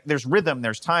 there's rhythm,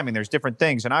 there's timing, there's different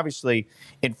things. And obviously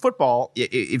in football,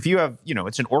 if you have,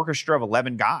 it's an orchestra of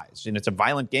 11 guys and it's a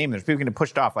violent game, there's people getting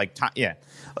pushed off.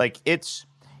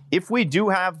 If we do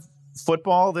have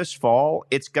football this fall,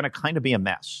 it's going to kind of be a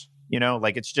mess.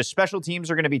 It's just special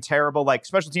teams are going to be terrible. Like,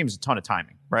 special teams, a ton of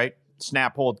timing, right?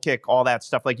 Snap, hold, kick, all that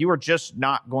stuff. Like, you are just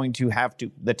not going to have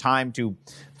the time to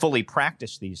fully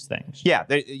practice these things. Yeah,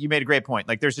 you made a great point.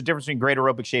 Like, there's a difference between great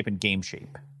aerobic shape and game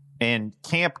shape. And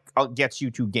camp gets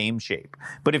you to game shape.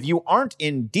 But if you aren't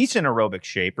in decent aerobic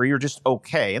shape, or you're just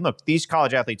okay, and look, these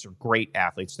college athletes are great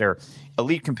athletes. They're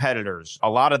elite competitors. A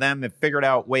lot of them have figured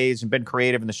out ways and been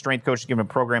creative, and the strength coaches give them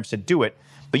programs to do it.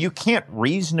 But you can't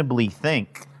reasonably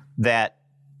think that,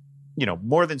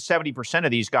 more than 70% of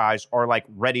these guys are, like,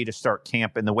 ready to start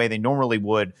camp in the way they normally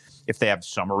would if they have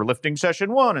summer lifting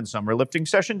session 1 and summer lifting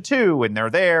session 2, and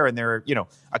they're there and they're,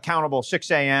 accountable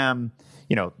 6 a.m.,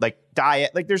 like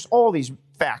diet, like there's all these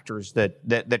factors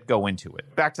that go into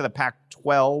it. Back to the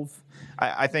Pac-12,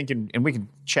 I think, and we can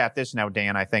chat this now,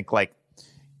 Dan, I think, like,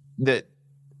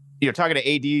 talking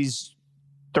to ADs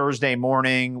Thursday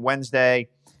morning, Wednesday,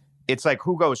 it's like,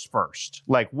 who goes first?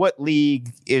 Like, what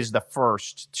league is the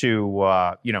first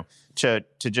to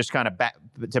just kind of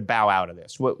to bow out of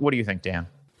this? What do you think, Dan?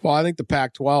 Well, I think the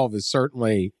Pac-12 is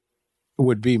certainly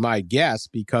would be my guess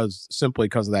simply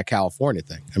because of that California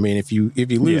thing. I mean, if you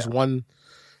lose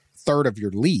 1/3 of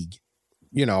your league,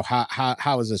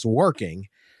 how is this working?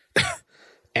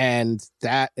 And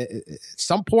that at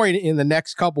some point in the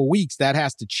next couple weeks, that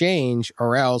has to change,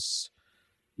 or else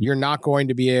you're not going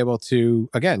to be able to,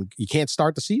 again, you can't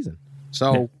start the season.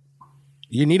 So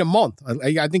you need a month.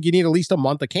 I think you need at least a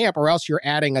month of camp, or else you're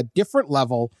adding a different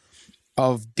level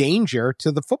of danger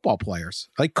to the football players.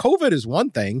 Like COVID is one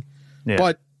thing,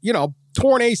 but,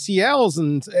 torn ACLs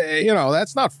and,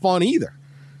 that's not fun either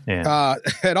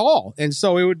at all. And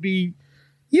so it would be,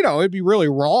 it'd be really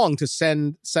wrong to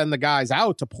send the guys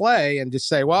out to play and just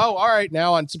say, well, all right,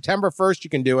 now on September 1st, you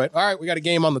can do it. All right, we got a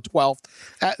game on the 12th.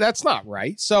 That's not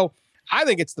right. So I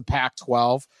think it's the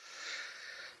Pac-12,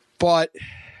 but,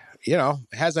 it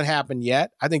hasn't happened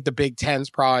yet. I think the Big Ten's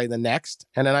probably the next.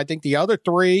 And then I think the other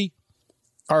three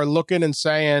are looking and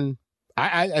saying,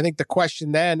 I think the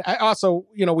question then, I also,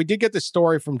 we did get this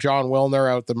story from John Wilner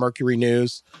out at the Mercury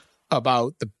News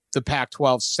about the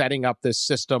Pac-12 setting up this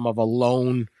system of a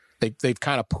loan. They've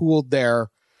kind of pooled their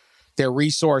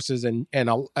resources and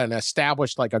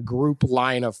established like a group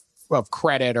line of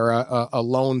credit or a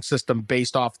loan system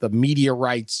based off the media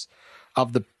rights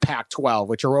of the Pac-12,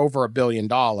 which are over $1 billion.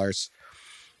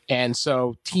 And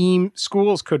so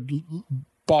schools could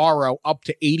borrow up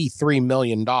to $83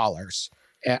 million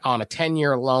on a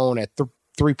 10-year loan at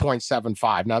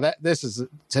 3.75. Now this is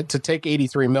to take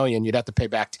 83 million, you'd have to pay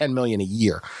back 10 million a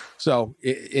year. So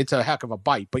it's a heck of a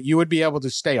bite, but you would be able to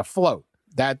stay afloat.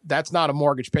 That's not a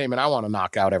mortgage payment I want to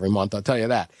knock out every month, I'll tell you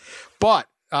that. But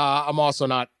I'm also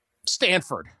not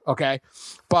Stanford, okay?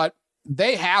 But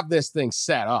they have this thing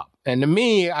set up. And to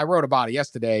me, I wrote about it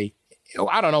yesterday.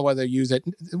 I don't know whether they use it.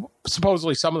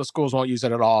 Supposedly, some of the schools won't use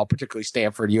it at all, particularly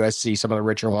Stanford, USC, some of the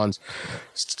richer ones.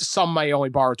 Some may only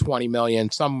borrow 20 million.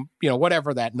 Some,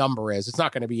 whatever that number is. It's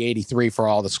not going to be 83 for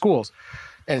all the schools,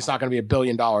 and it's not going to be $1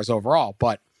 billion overall.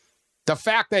 But the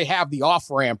fact they have the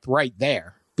off-ramp right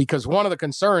there, because one of the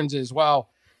concerns is, well,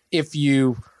 if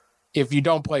you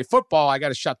don't play football, I got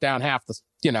to shut down half the,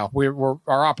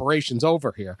 our operation's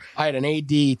over here. I had an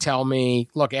AD tell me,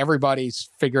 look, everybody's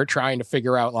trying to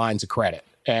figure out lines of credit.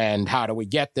 And how do we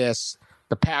get this?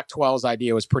 The Pac-12's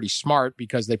idea was pretty smart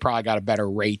because they probably got a better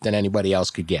rate than anybody else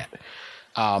could get.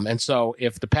 And so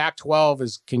if the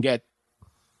Pac-12 can get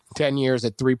 10 years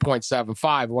at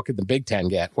 3.75, what could the Big Ten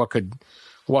get? What could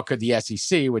the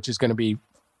SEC, which is going to be,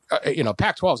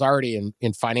 Pac-12's already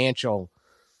in financial,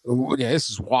 this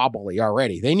is wobbly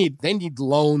already. They need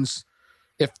loans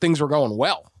if things were going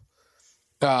well.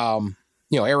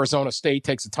 Arizona State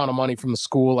takes a ton of money from the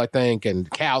school, I think, and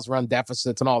Cal's run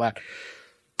deficits and all that.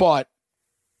 But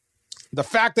the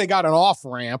fact they got an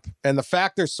off-ramp and the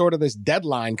fact there's sort of this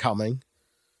deadline coming,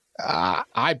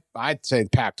 I'd say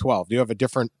Pac-12. Do you have a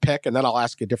different pick? And then I'll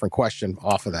ask you a different question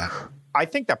off of that. I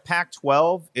think the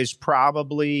Pac-12 is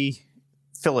probably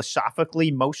philosophically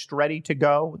most ready to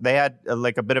go. They had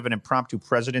like a bit of an impromptu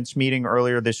president's meeting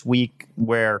earlier this week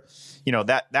where,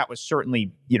 that was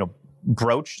certainly,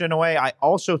 broached in a way. I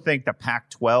also think the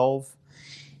Pac-12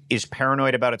 is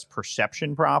paranoid about its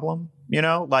perception problem.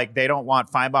 Like they don't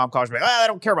want Feinbaum calls, I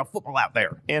don't care about football out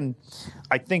there. And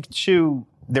I think too,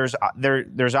 there's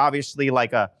obviously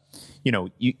like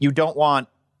you don't want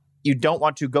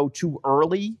to go too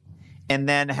early and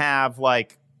then have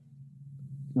like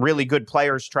really good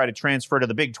players try to transfer to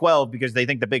the Big 12 because they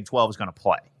think the Big 12 is going to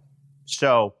play.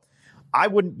 So I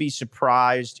wouldn't be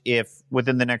surprised if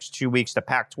within the next 2 weeks, the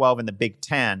Pac-12 and the Big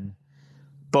 10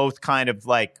 both kind of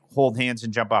like hold hands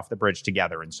and jump off the bridge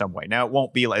together in some way. Now, it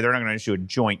won't be like they're not going to issue a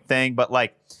joint thing, but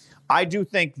like I do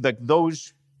think that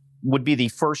those would be the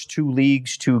first two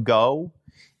leagues to go.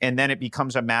 And then it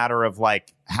becomes a matter of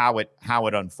like how it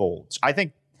unfolds. I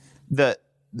think the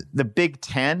Big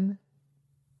 10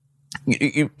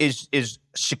 is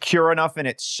secure enough in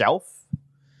itself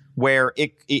where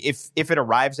if it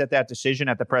arrives at that decision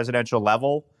at the presidential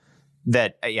level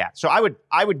that so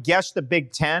I would guess the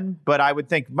Big 10, but I would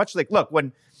think much like, look,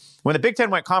 when the Big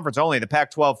 10 went conference only, the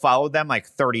Pac-12 followed them like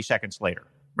 30 seconds later,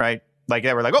 right? Like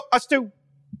they were like, oh, us too.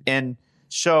 And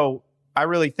so I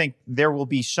really think there will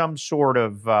be some sort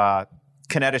of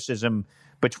kineticism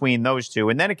between those two.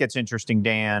 And then it gets interesting,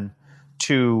 Dan,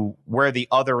 to where the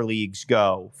other leagues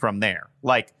go from there.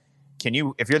 Like,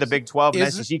 if you're the Big 12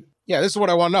 and SEC? Yeah, this is what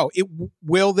I want to know.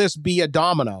 Will this be a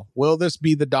domino? Will this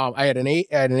be the I had an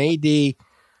AD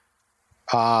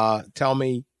tell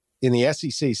me in the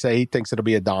SEC say he thinks it'll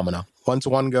be a domino. Once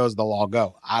one goes, they'll all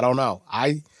go. I don't know.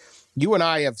 You and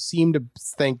I have seemed to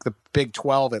think the Big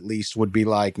 12 at least would be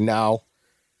like, no.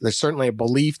 There's certainly a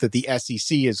belief that the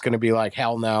SEC is going to be like,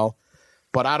 hell no.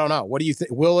 But I don't know. What do you think?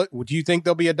 Do you think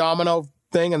there'll be a domino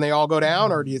thing and they all go down,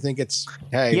 or do you think it's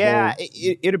hey? Yeah,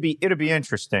 it'll be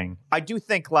interesting. I do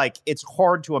think like it's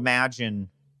hard to imagine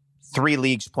 3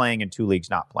 leagues playing and 2 leagues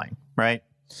not playing, right?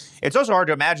 It's also hard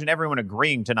to imagine everyone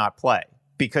agreeing to not play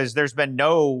because there's been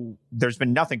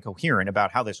nothing coherent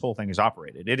about how this whole thing is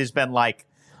operated. It has been like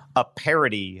a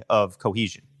parody of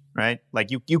cohesion, right? Like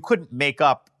you couldn't make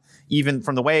up, even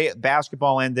from the way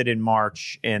basketball ended in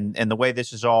March and the way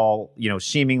this is all,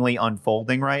 seemingly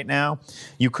unfolding right now,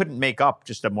 you couldn't make up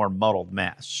just a more muddled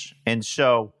mess. And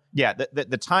so, yeah,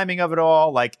 the timing of it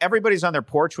all, like everybody's on their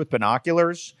porch with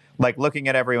binoculars, like looking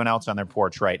at everyone else on their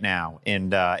porch right now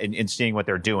and seeing what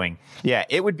they're doing. Yeah,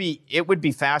 it would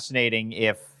be fascinating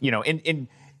if, in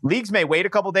leagues may wait a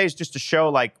couple days just to show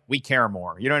like we care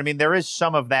more. You know what I mean? There is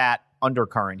some of that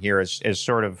undercurrent here as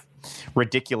sort of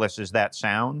ridiculous as that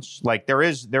sounds. Like there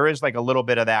is like a little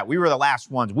bit of that. We were the last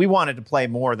ones. We wanted to play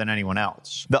more than anyone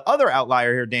else. The other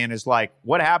outlier here, Dan, is like,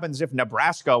 what happens if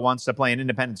Nebraska wants to play an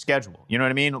independent schedule? You know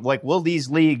what I mean? Like, will these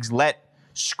leagues let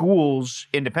schools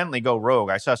independently go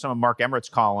rogue? I saw some of Mark Emmert's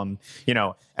column,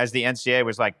 as the NCAA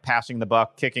was like passing the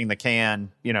buck, kicking the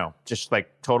can, just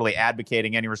like totally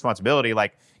advocating any responsibility.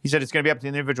 Like he said, it's going to be up to the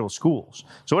individual schools.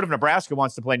 So what if Nebraska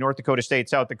wants to play North Dakota State,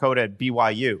 South Dakota,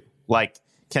 BYU? Like,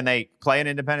 can they play an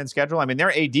independent schedule? I mean,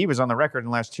 their AD was on the record in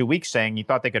the last 2 weeks saying he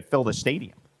thought they could fill the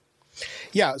stadium.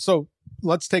 Yeah, so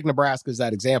let's take Nebraska as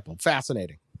that example.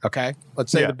 Fascinating, okay? Let's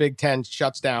say the Big Ten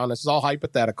shuts down. This is all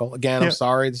hypothetical. Again, I'm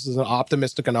sorry, this isn't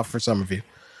optimistic enough for some of you.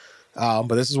 But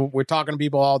this is what we're talking to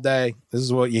people all day. This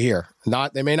is what you hear.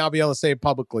 They may not be able to say it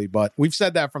publicly, but we've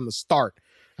said that from the start.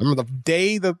 I remember the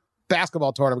day the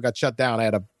basketball tournament got shut down, I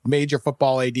had a major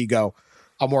football AD go,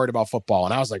 I'm worried about football.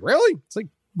 And I was like, really? It's like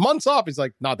months off. He's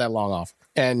like, not that long off.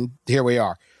 And here we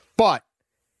are. But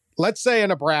let's say in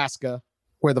Nebraska,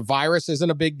 where the virus isn't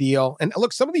a big deal. And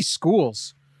look, some of these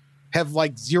schools have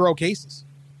like 0 cases.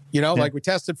 Like we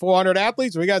tested 400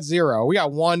 athletes. We got 0. We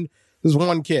got one. There's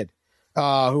one kid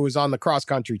who was on the cross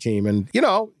country team. And,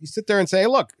 you sit there and say,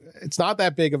 look, it's not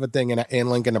that big of a thing in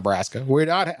Lincoln, Nebraska.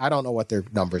 I don't know what their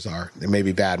numbers are. They may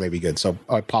be bad, may be good. So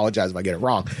I apologize if I get it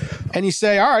wrong. And you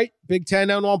say, all right, Big Ten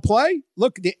don't want to play.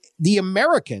 Look, the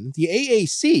American, the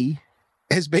AAC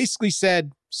has basically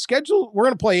said, we're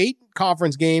going to play 8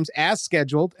 conference games as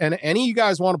scheduled. And any of you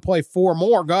guys want to play 4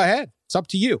 more, go ahead. It's up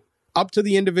to you, up to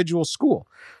the individual school.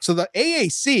 So the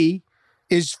AAC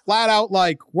is flat out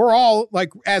like, we're all like,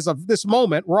 as of this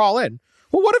moment, we're all in.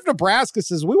 Well, what if Nebraska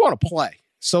says we want to play?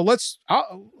 So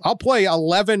I'll play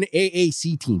 11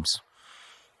 AAC teams.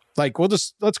 Like,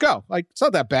 let's go. Like, it's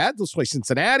not that bad. Let's play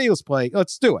Cincinnati.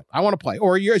 Let's do it. I want to play.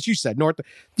 Or as you said,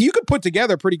 you could put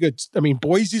together pretty good. I mean,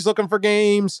 Boise's looking for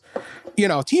games.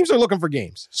 Teams are looking for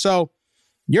games. So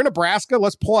you're Nebraska.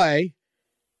 Let's play.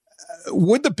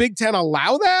 Would the Big Ten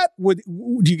allow that?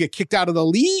 Do you get kicked out of the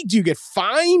league? Do you get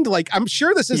fined? Like, I'm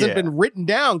sure this hasn't been written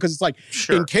down because it's like,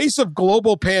 in case of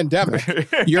global pandemic,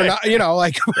 you're not,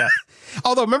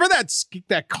 Although, remember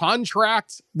that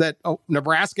contract that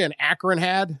Nebraska and Akron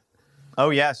had? Oh,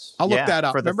 yes. I'll look that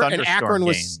up. For the remember? And Akron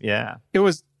was,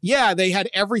 they had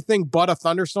everything but a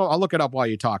thunderstorm. I'll look it up while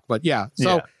you talk. But yeah.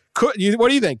 So what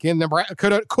do you think?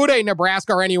 Could a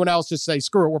Nebraska or anyone else just say,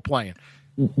 screw it, we're playing?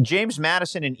 James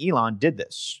Madison and Elon did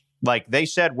this. Like they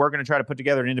said, we're going to try to put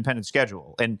together an independent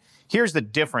schedule. And here's the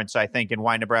difference, I think, in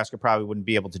why Nebraska probably wouldn't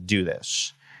be able to do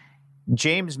this.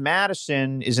 James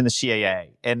Madison is in the CAA,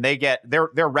 and they get their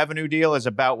revenue deal is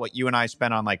about what you and I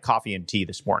spent on like coffee and tea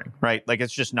this morning, right? Like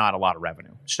it's just not a lot of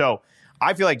revenue. So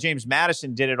I feel like James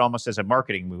Madison did it almost as a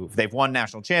marketing move. They've won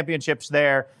national championships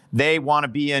there. They want to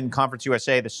be in Conference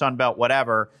USA, the Sun Belt,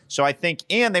 whatever. So I think,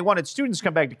 and they wanted students to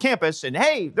come back to campus and,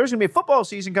 hey, there's going to be a football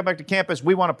season, come back to campus.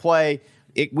 We want to play.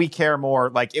 We care more.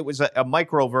 Like it was a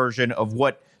micro version of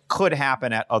what could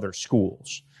happen at other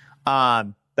schools.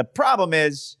 The problem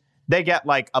is they get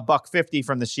like $1.50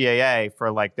 from the CAA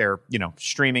for like their,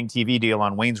 streaming TV deal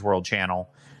on Wayne's World channel.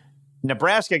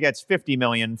 Nebraska gets $50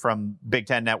 million from Big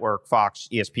Ten Network, Fox,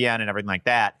 ESPN, and everything like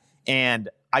that. And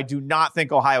I do not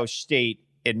think Ohio State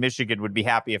and Michigan would be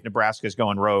happy if Nebraska is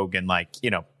going rogue and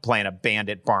playing a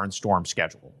bandit barnstorm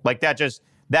schedule. Like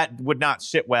that would not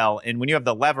sit well. And when you have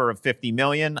the lever of $50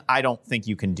 million, I don't think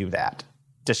you can do that,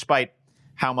 despite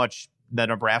how much the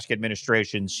Nebraska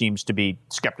administration seems to be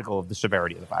skeptical of the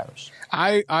severity of the virus.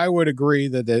 I would agree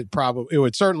that it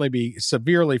would certainly be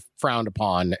severely frowned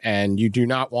upon, and you do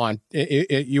not want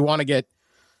you want to get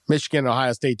Michigan and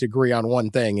Ohio State to agree on one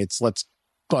thing. It's let's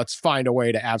find a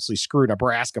way to absolutely screw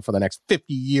Nebraska for the next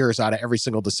 50 years out of every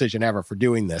single decision ever for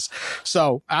doing this.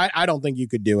 So I don't think you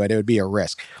could do it. It would be a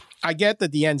risk. I get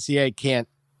that the NCAA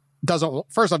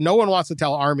first off, no one wants to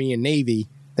tell Army and Navy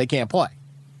they can't play.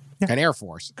 And Air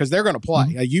Force, because they're going to play.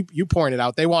 Mm-hmm. You pointed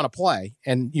out they want to play,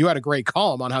 and you had a great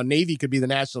column on how Navy could be the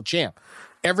national champ.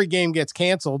 every game gets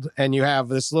canceled, and you have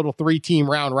this little 3-team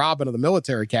round robin of the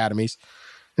military academies,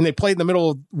 and they played in the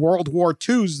middle of World War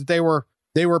IIs that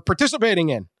they were participating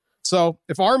in. So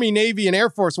if Army, Navy, and Air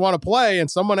Force want to play, and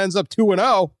someone ends up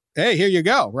 2-0, hey, here you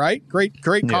go, right? Great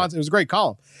concept. It was a great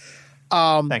column.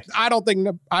 Thanks. I don't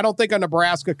think a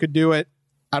Nebraska could do it.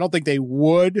 I don't think they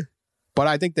would, but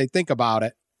I think they think about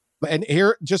it. And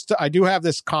here, I do have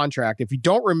this contract. If you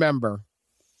don't remember,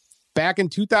 back in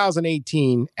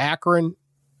 2018, Akron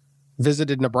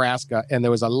visited Nebraska, and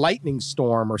there was a lightning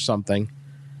storm or something,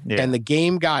 and the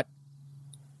game got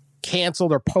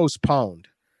canceled or postponed.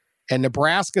 And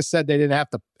Nebraska said they didn't have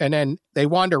to, and then they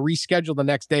wanted to reschedule the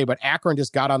next day, but Akron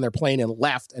just got on their plane and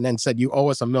left, and then said, "You owe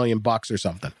us $1 million" or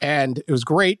something. And it was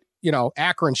great,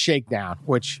 Akron shakedown.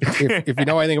 Which, if you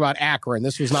know anything about Akron,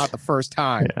 this was not the first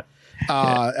time.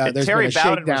 Terry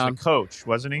Bowden was the coach,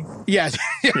 wasn't he? Yeah.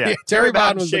 Terry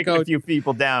Bowden was the coach. A few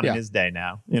people down in his day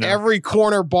now. Every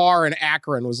corner bar in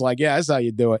Akron was like, yeah, that's how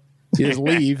you do it. You just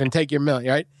leave and take your $1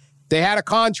 million, right? They had a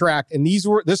contract, and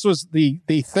this was the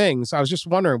things. I was just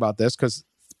wondering about this because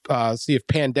see if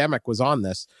Pandemic was on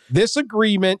this. This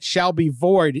agreement shall be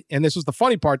void, and this was the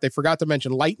funny part. They forgot to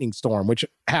mention lightning storm, which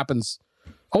happens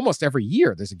almost every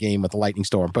year. There's a game with a lightning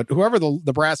storm, but whoever the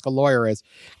Nebraska lawyer is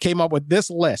came up with this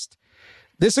list.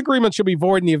 This agreement should be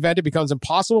void in the event it becomes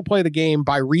impossible to play the game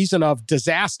by reason of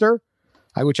disaster,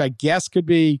 which I guess could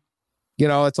be,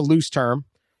 it's a loose term,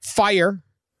 fire,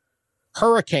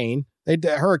 hurricane.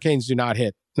 Hurricanes do not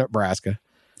hit Nebraska.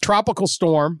 Tropical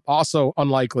storm, also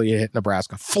unlikely to hit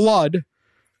Nebraska. Flood,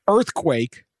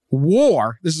 earthquake,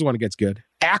 war. This is when it gets good.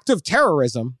 Act of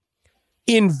terrorism,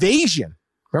 invasion.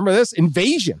 Remember this?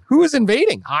 Invasion. Who is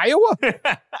invading? Iowa?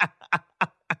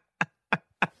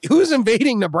 Who's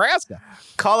invading Nebraska?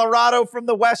 Colorado from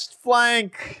the west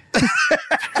flank.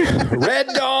 Red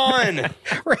Dawn.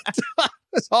 Red Dawn.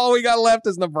 That's all we got left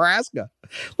is Nebraska.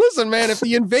 Listen, man, if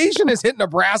the invasion has hit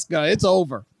Nebraska, it's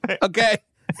over. Okay?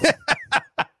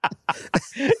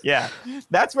 Yeah.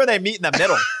 That's where they meet in the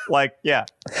middle.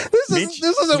 This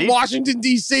isn't Washington,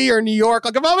 D.C. or New York.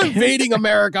 Like, if I'm invading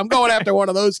America, I'm going after one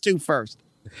of those two first.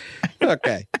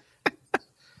 Okay.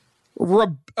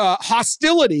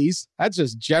 Hostilities. That's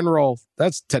just general.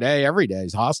 That's today. Every day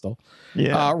is hostile.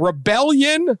 Yeah.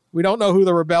 Rebellion. We don't know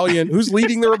who's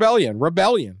leading the rebellion.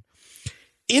 Rebellion.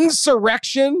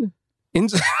 Insurrection.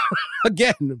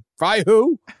 Again, by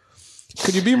who?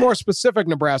 Could you be more specific,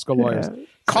 Nebraska lawyers? Yeah.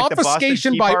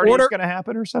 Confiscation by order. Going to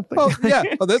happen or something? Oh, yeah.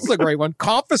 Oh, this is a great one.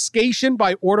 Confiscation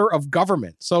by order of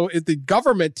government. So if the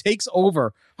government takes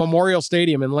over Memorial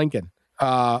Stadium in Lincoln,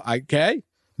 okay.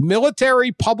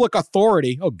 Military public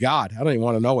authority. Oh, God. I don't even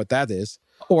want to know what that is.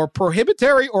 Or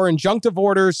prohibitory or injunctive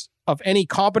orders of any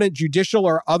competent judicial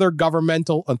or other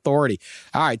governmental authority.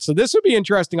 All right. So this would be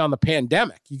interesting on the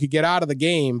pandemic. You could get out of the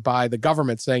game by the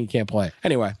government saying you can't play.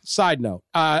 Anyway, side note.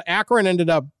 Akron ended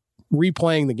up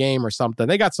replaying the game or something.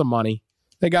 They got some money.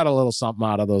 They got a little something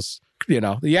out of those.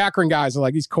 The Akron guys are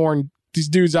like, these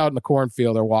dudes out in the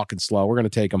cornfield are walking slow. We're going to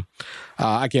take them.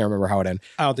 I can't remember how it ended.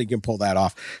 I don't think you can pull that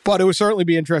off. But it would certainly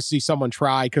be interesting to see someone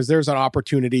try because there's an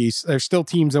opportunity. There's still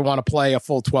teams that want to play a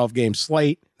full 12-game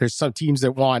slate. There's some teams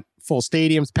that want full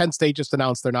stadiums. Penn State just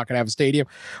announced they're not going to have a stadium.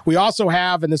 We also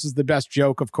have, and this is the best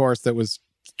joke, of course, that was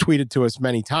tweeted to us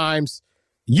many times,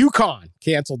 UConn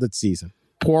canceled its season.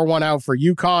 Pour one out for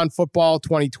UConn football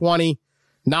 2020.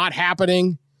 Not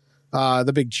happening.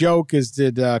 The big joke is,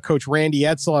 did Coach Randy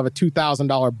Edsall have a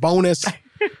 $2,000 bonus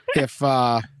if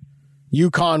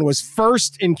UConn was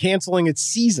first in canceling its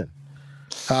season?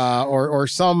 Or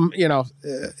some,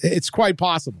 it's quite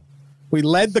possible. We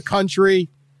led the country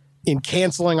in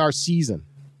canceling our season.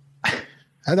 I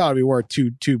thought it'd be worth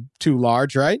too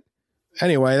large, right?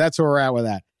 Anyway, that's where we're at with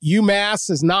that.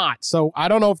 UMass is not. So I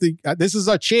don't know if this is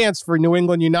a chance for New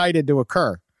England United to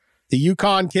occur. The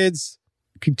UConn kids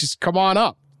could just come on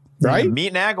up. Right? Meet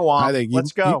in Agawam. I think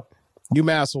let's go.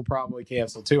 UMass will probably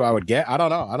cancel too, I would get. I don't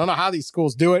know. I don't know how these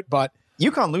schools do it, but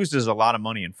UConn loses a lot of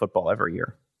money in football every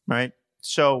year, right?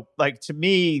 So, to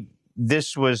me,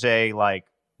 this was a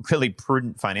really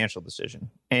prudent financial decision.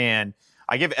 And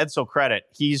I give Edsall credit.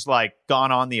 He's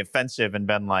gone on the offensive and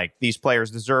been these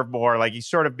players deserve more. He's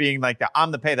sort of being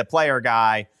I'm the pay the player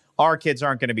guy. Our kids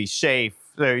aren't going to be safe.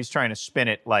 So he's trying to spin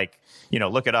it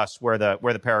look at us, we're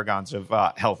the paragons of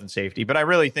health and safety. But I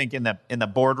really think in the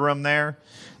boardroom there,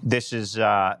 this is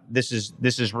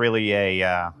really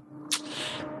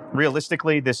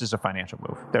realistically, this is a financial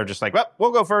move. They're just well,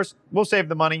 we'll go first. We'll save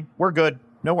the money. We're good.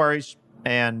 No worries.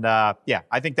 And yeah,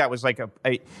 I think that was like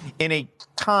in a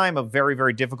time of very,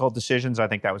 very difficult decisions, I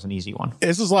think that was an easy one.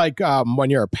 This is like when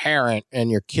you're a parent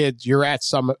and you're at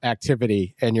some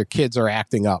activity and your kids are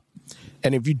acting up.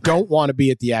 And if you don't want to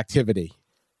be at the activity,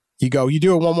 you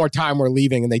do it one more time, we're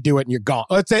leaving, and they do it and you're gone.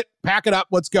 That's it. Pack it up.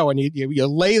 Let's go. And you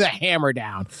lay the hammer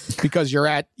down because you're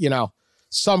at,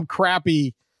 some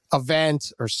crappy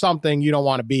event or something you don't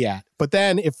want to be at. But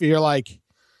then if you're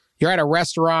at a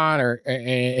restaurant or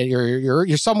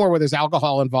you're somewhere where there's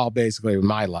alcohol involved, basically, in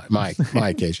my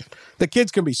occasion, the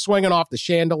kids can be swinging off the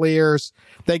chandeliers.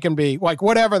 They can be like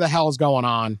whatever the hell is going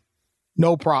on.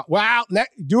 No problem. Well,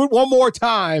 do it one more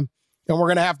time, and we're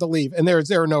going to have to leave. And there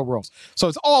are no rules. So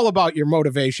it's all about your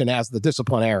motivation as the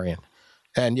disciplinarian.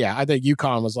 And yeah, I think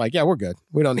UConn was like, yeah, we're good.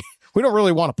 We don't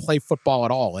really want to play football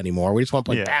at all anymore. We just want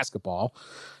to play basketball.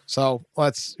 So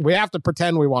we have to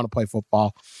pretend we want to play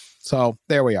football. So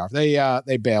there we are.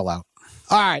 They bail out.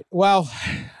 All right. Well,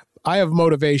 I have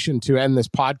motivation to end this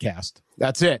podcast.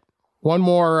 That's it. One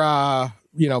more,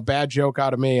 bad joke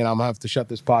out of me, and I'm gonna have to shut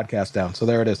this podcast down. So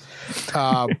there it is.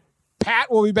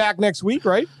 Pat will be back next week,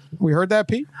 right? We heard that,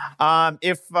 Pete.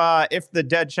 If the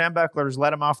dead Schembechlers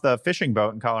let him off the fishing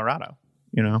boat in Colorado,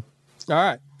 All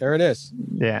right, there it is.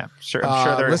 Yeah, sure. I'm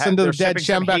sure they're dead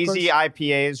Schembechlers. Easy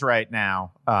IPAs right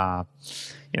now.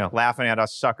 Laughing at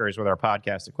us suckers with our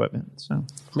podcast equipment. So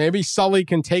maybe Sully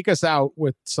can take us out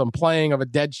with some playing of a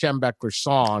dead Schembechler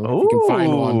song. If you can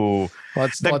find one.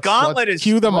 The gauntlet is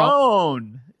cue them up.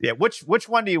 Yeah, which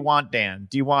one do you want, Dan?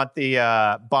 Do you want the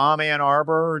Bomb Ann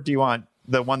Arbor, or do you want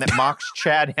the one that mocks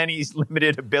Chad Henney's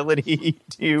limited ability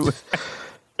to?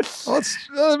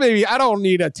 Maybe I don't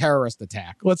need a terrorist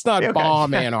attack. Let's not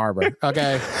bomb Ann Arbor.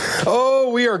 Okay. Oh,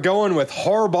 we are going with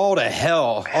Harbaugh to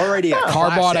hell. Already a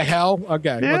Harbaugh to hell.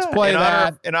 Okay, let's play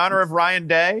that in honor of Ryan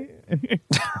Day.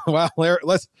 Well,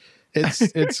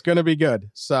 it's going to be good.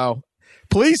 So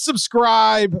please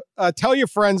subscribe. Tell your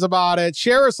friends about it.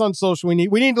 Share us on social. We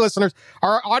need listeners.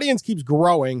 Our audience keeps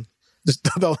growing.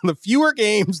 The fewer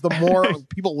games, the more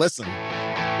people listen.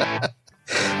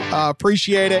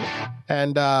 Appreciate it.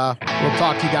 And we'll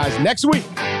talk to you guys next week.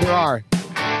 Here are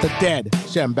the dead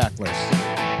Schembechlers.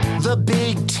 The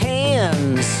Big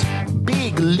Ten's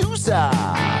big loser.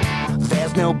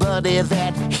 There's nobody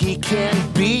that he can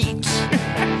beat.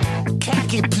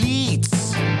 Khaki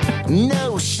pleats,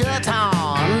 no shirt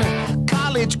on.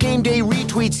 College game day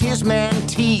retweets his man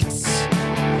Teets.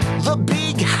 The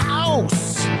big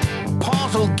house,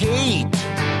 portal gate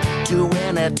to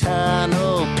an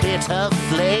eternal pit of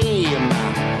flame.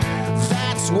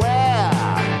 That's where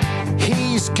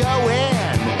he's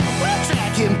going. We'll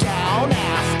track him down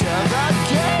after the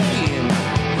game.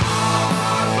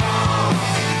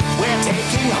 We're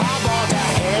taking Harbaugh to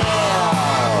hell.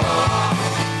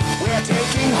 We're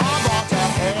taking Harbaugh to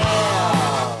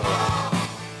hell.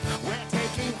 We're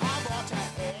taking Harbaugh to hell.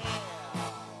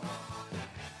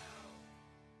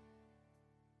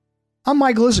 I'm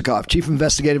Michael Isikoff, Chief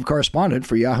Investigative Correspondent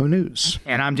for Yahoo News.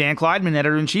 And I'm Dan Kleidman,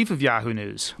 Editor-in-Chief of Yahoo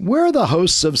News. We're the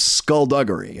hosts of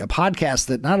Skullduggery, a podcast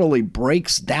that not only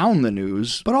breaks down the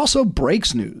news, but also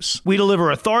breaks news. We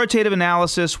deliver authoritative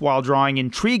analysis while drawing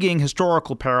intriguing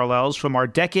historical parallels from our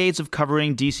decades of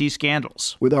covering D.C.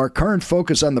 scandals. With our current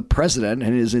focus on the president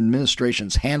and his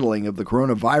administration's handling of the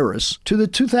coronavirus, to the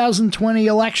 2020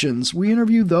 elections, we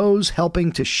interview those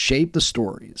helping to shape the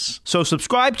stories. So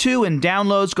subscribe to and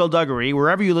download Skullduggery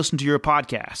wherever you listen to your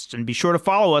podcasts, and be sure to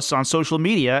follow us on social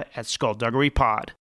media at Skullduggery Pod.